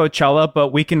for Coachella, but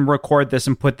we can record this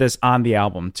and put this on the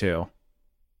album too.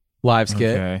 Live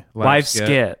skit. Okay. Live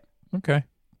skit. Okay.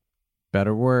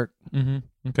 Better work.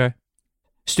 Mm-hmm. Okay.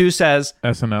 Stu says,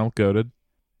 SNL goated.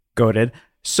 goated.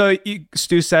 So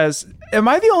Stu says, am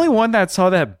I the only one that saw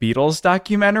that Beatles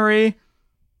documentary?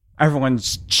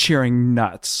 Everyone's cheering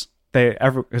nuts.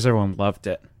 Because everyone loved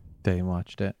it. They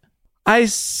watched it. I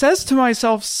says to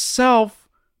myself,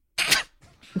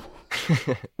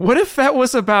 what if that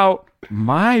was about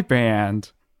my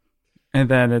band? And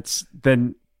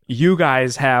then you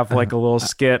guys have like a little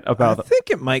skit about I think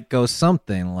it might go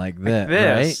something like this,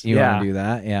 right? You yeah. want to do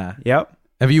that? Yeah. Yep.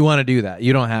 If you want to do that,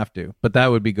 you don't have to, but that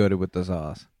would be good with the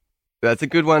sauce. That's a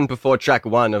good one before track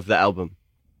 1 of the album.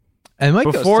 And it might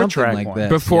Before go something track like one. this.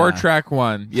 Before yeah. track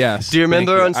 1, yes. Do you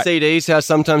remember on Thank you. CDs how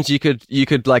sometimes you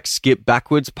could like skip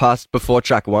backwards past before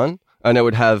track 1 and it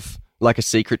would have like a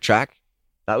secret track?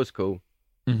 That was cool.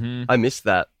 Mhm. I missed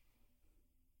that.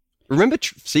 Remember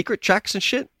secret tracks and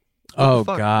shit? What Oh the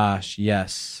fuck? gosh,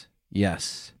 yes.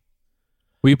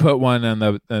 We put one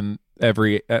on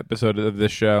every episode of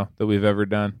this show that we've ever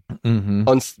done.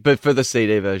 Mm-hmm. But for the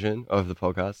CD version of the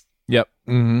podcast. Yep.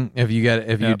 Mm-hmm. If you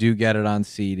Yep. do get it on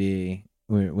CD,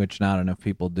 which not enough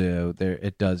people do,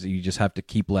 it does. You just have to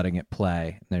keep letting it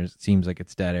play. It seems like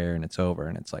it's dead air and it's over,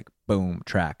 and it's like boom,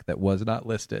 track that was not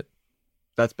listed,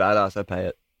 That's badass. I pay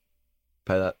it.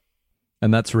 Pay that.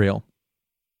 and that's real.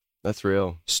 That's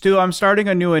real. Stu, I'm starting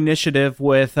a new initiative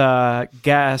with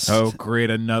guest. Oh, great.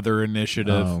 Another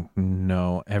initiative. Oh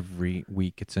no! Every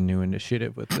week it's a new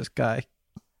initiative with this guy.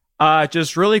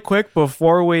 Just really quick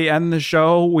before we end the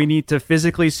show, we need to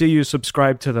physically see you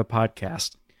subscribe to the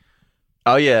podcast.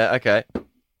 Oh yeah. Okay.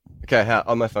 Okay. How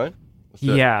on my phone? Let's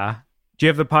do it. Yeah. Do you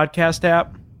have the podcast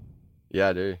app? Yeah,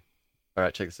 I do. All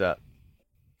right. Check this out.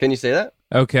 Can you see that?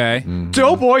 Okay.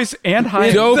 Doughboys and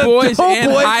High. Doughboys and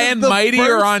Doughboys High is and the Mighty are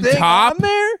first on thing top. on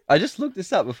there. I just looked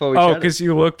this up before we Oh, chatted. because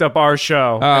you looked up our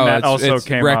show, Oh, and that it's, also it's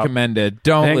came up. recommended.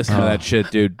 Don't Thank listen to God. that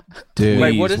shit, dude. Dude,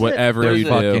 Wait, what Please, is it? whatever What you is it?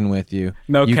 fucking do. with you.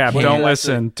 No You cap. can't- Don't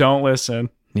listen. Don't listen.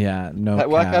 Yeah, no.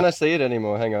 Why cap. can't I see it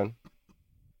anymore? Hang on.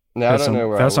 Now I don't know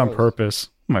where That's I on was. purpose,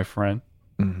 my friend.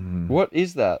 Mhm. What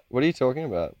is that? What are you talking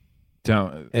about?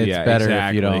 Don't. It's yeah, better exactly.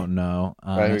 if you don't know.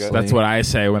 Right, here we go. Honestly. That's what I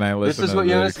say when I listen. This is to what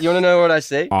you the want to know. What I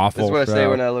see? awful This is what I say show.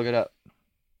 when I look it up.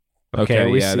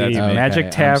 Okay, we yeah, see that's me. Magic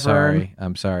I'm Tavern. sorry.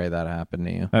 I'm sorry that happened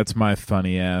to you. That's my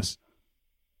funny ass.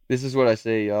 This is what I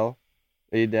see, y'all.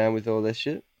 Are you down with all this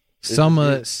shit? Some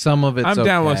of it's I'm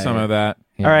down with okay. some of that.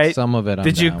 Yeah, All right. Some of it I'm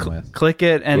Did you down with. click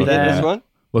it and You hit then this one?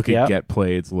 Look at Yep. Get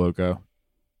Played's logo.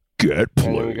 Get And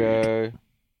then we Played. go.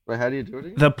 Wait, how do you do it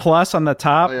again? the plus on the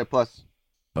top? Oh yeah, plus.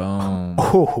 Boom.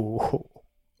 Oh,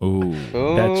 Ooh.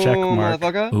 Oh, That check mark.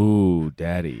 motherfucker. Ooh,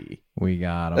 daddy. We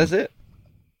got him. That's it.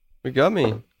 We got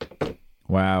me.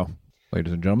 Wow.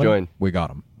 Ladies and gentlemen, Join. we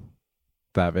got him.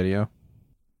 That video.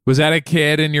 Was that a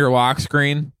kid in your lock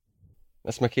screen?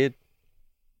 That's my kid.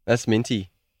 That's Minty.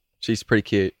 She's pretty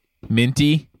cute.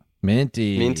 Minty?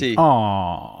 Minty. Minty.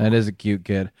 Aw. That is a cute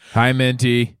kid. Hi,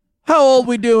 Minty. How old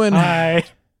we doing? Hi.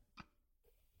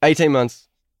 18 months.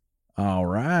 All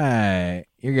right.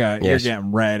 You're Yes.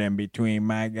 getting right in between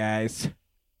my guys.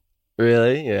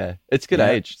 Really? Yeah. It's good Yeah.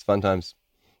 age. It's fun times.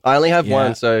 I only have Yeah.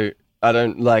 one, so I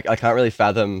can't really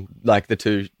fathom like the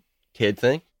two kid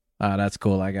thing. Oh, that's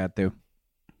cool. I got to.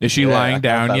 Is she Yeah, I lying can't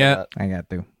down fathom yet? that. I got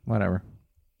to. Whatever.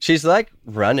 She's like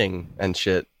running and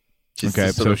shit. She's Okay,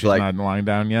 just sort so of she's like not lying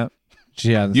down yet.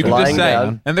 She hasn't You can started just Lying say,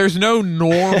 down. and there's no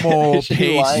normal She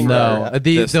pace. lying No,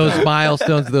 down. those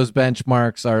milestones, those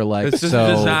benchmarks are like It's just so.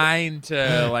 designed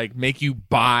to like make you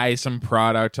buy some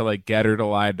product to like get her to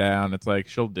lie down. It's like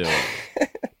she'll do it.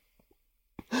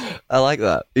 I like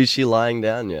that. Is she lying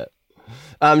down yet?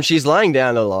 She's lying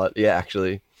down a lot. Yeah,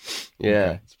 actually. Yeah,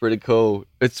 Okay. it's pretty cool.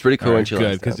 It's pretty cool All when right, she good,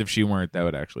 lies because down. if she weren't, that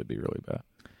would actually be really bad.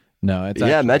 No, it's Yeah,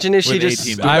 actually, imagine if she with just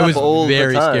 18 stood I up was all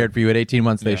very the time. scared for you at 18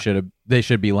 months. Yeah. They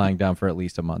should be lying down for at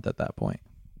least a month at that point.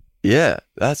 Yeah,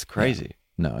 that's crazy.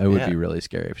 No, it would Yeah. be really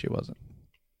scary if she wasn't.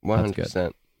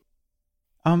 100%.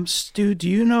 Stu, do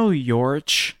you know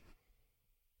Yorch?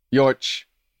 Yorch.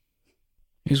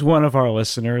 He's one of our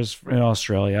listeners in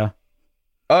Australia.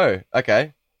 Oh,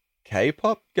 okay.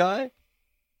 K-pop guy?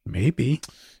 Maybe.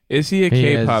 Is he a He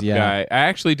is, K-pop yeah. guy? I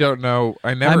actually don't know.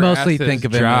 I never. I mostly asked think his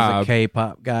of him job. as a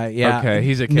K-pop guy. Yeah. Okay,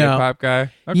 he's a No. K-pop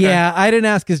guy. Okay. Yeah, I didn't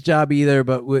ask his job either,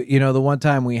 but the one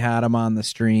time we had him on the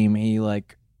stream, he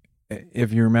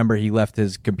if you remember, he left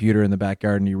his computer in the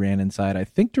backyard and he ran inside, I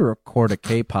think, to record a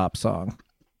K-pop song.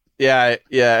 Yeah,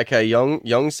 okay.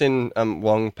 Yongsin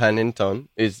Wong Paninton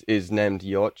is named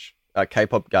Yorch, a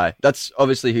K-pop guy. That's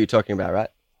obviously who you're talking about, right?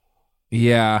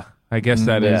 Yeah, I guess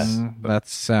that is.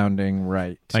 That's sounding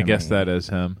right. I guess that is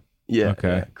him. Yeah.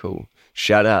 Okay. yeah, cool.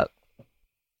 Shout out.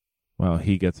 Well,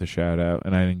 he gets a shout out,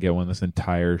 and I didn't get one this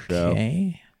entire show.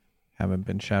 Okay. Haven't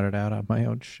been shouted out on my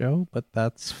own show, but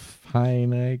that's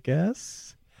fine, I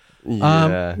guess.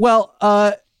 Yeah.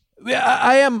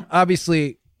 I am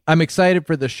obviously, I'm excited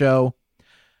for the show.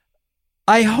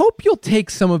 I hope you'll take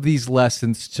some of these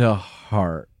lessons to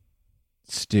heart,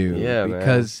 Stu. Yeah, man.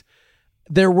 because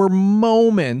there were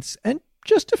moments, and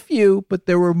just a few, but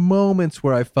there were moments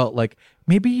where I felt like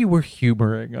maybe you were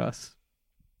humoring us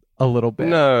a little bit.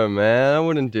 No, man, I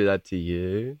wouldn't do that to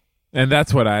you. And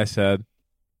that's what I said.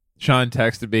 Sean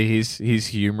texted me. He's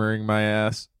humoring my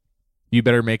ass. You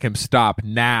better make him stop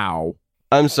now.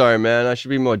 I'm sorry, man. I should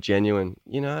be more genuine.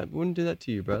 You know, I wouldn't do that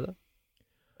to you, brother.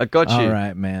 I got you. All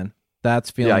right, man.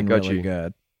 That's feeling Yeah, I got really you.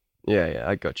 good. Yeah,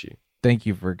 I got you. Thank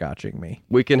you for gotching me.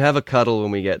 We can have a cuddle when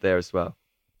we get there as well.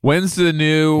 When's the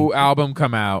new album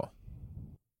come out?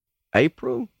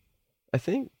 April, I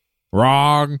think.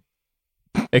 Wrong.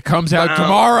 It comes out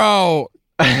tomorrow.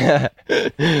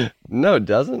 No, it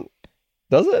doesn't.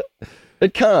 Does it?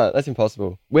 It can't. That's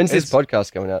impossible. When's this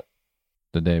podcast coming out?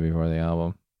 The day before the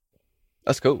album.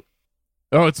 That's cool.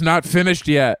 Oh, it's not finished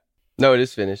yet. No, it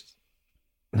is finished.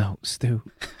 No, Stu.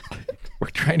 We're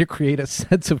trying to create a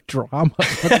sense of drama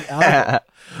for the album.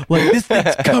 Like, this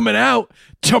thing's coming out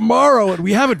tomorrow and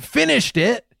we haven't finished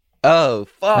it. Oh,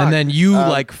 fuck. And then you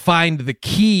find the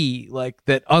key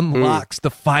that unlocks the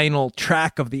final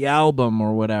track of the album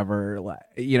or whatever,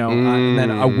 and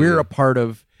then we're a part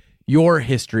of your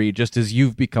history just as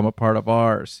you've become a part of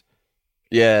ours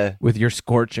Yeah. with your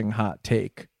scorching hot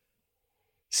take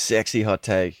Sexy hot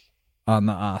take. on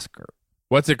the Oscar.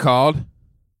 What's it called?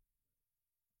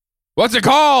 What's it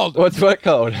called? What's what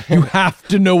called? You have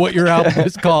to know what your album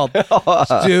is called.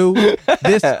 Stu,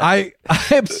 I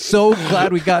am so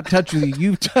glad we got in touch with you.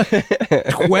 You've done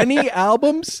 20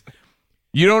 albums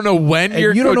You don't know when and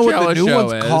your you don't know what Coachella the new show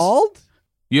one's is. called?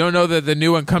 You don't know that the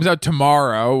new one comes out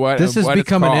tomorrow. What This has what it's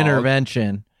become an called.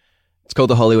 intervention. It's called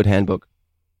the Hollywood Handbook.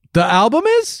 The album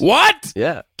is? What?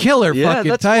 Yeah. Killer Yeah, fucking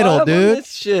that's why title, I'm on dude.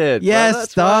 this shit. Yes, bro.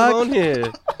 That's why I'm dog. on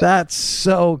here. That's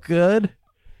so good.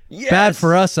 Yes. Bad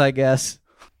for us, I guess.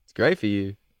 It's great for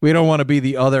you. We don't want to be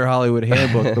the other Hollywood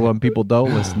Handbook, the one people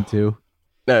don't listen to.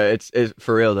 No, it's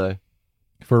for real though.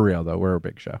 For real though, we're a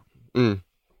big show. For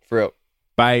real.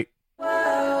 Bye.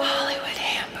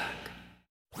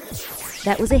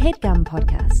 That was a HeadGum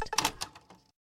podcast.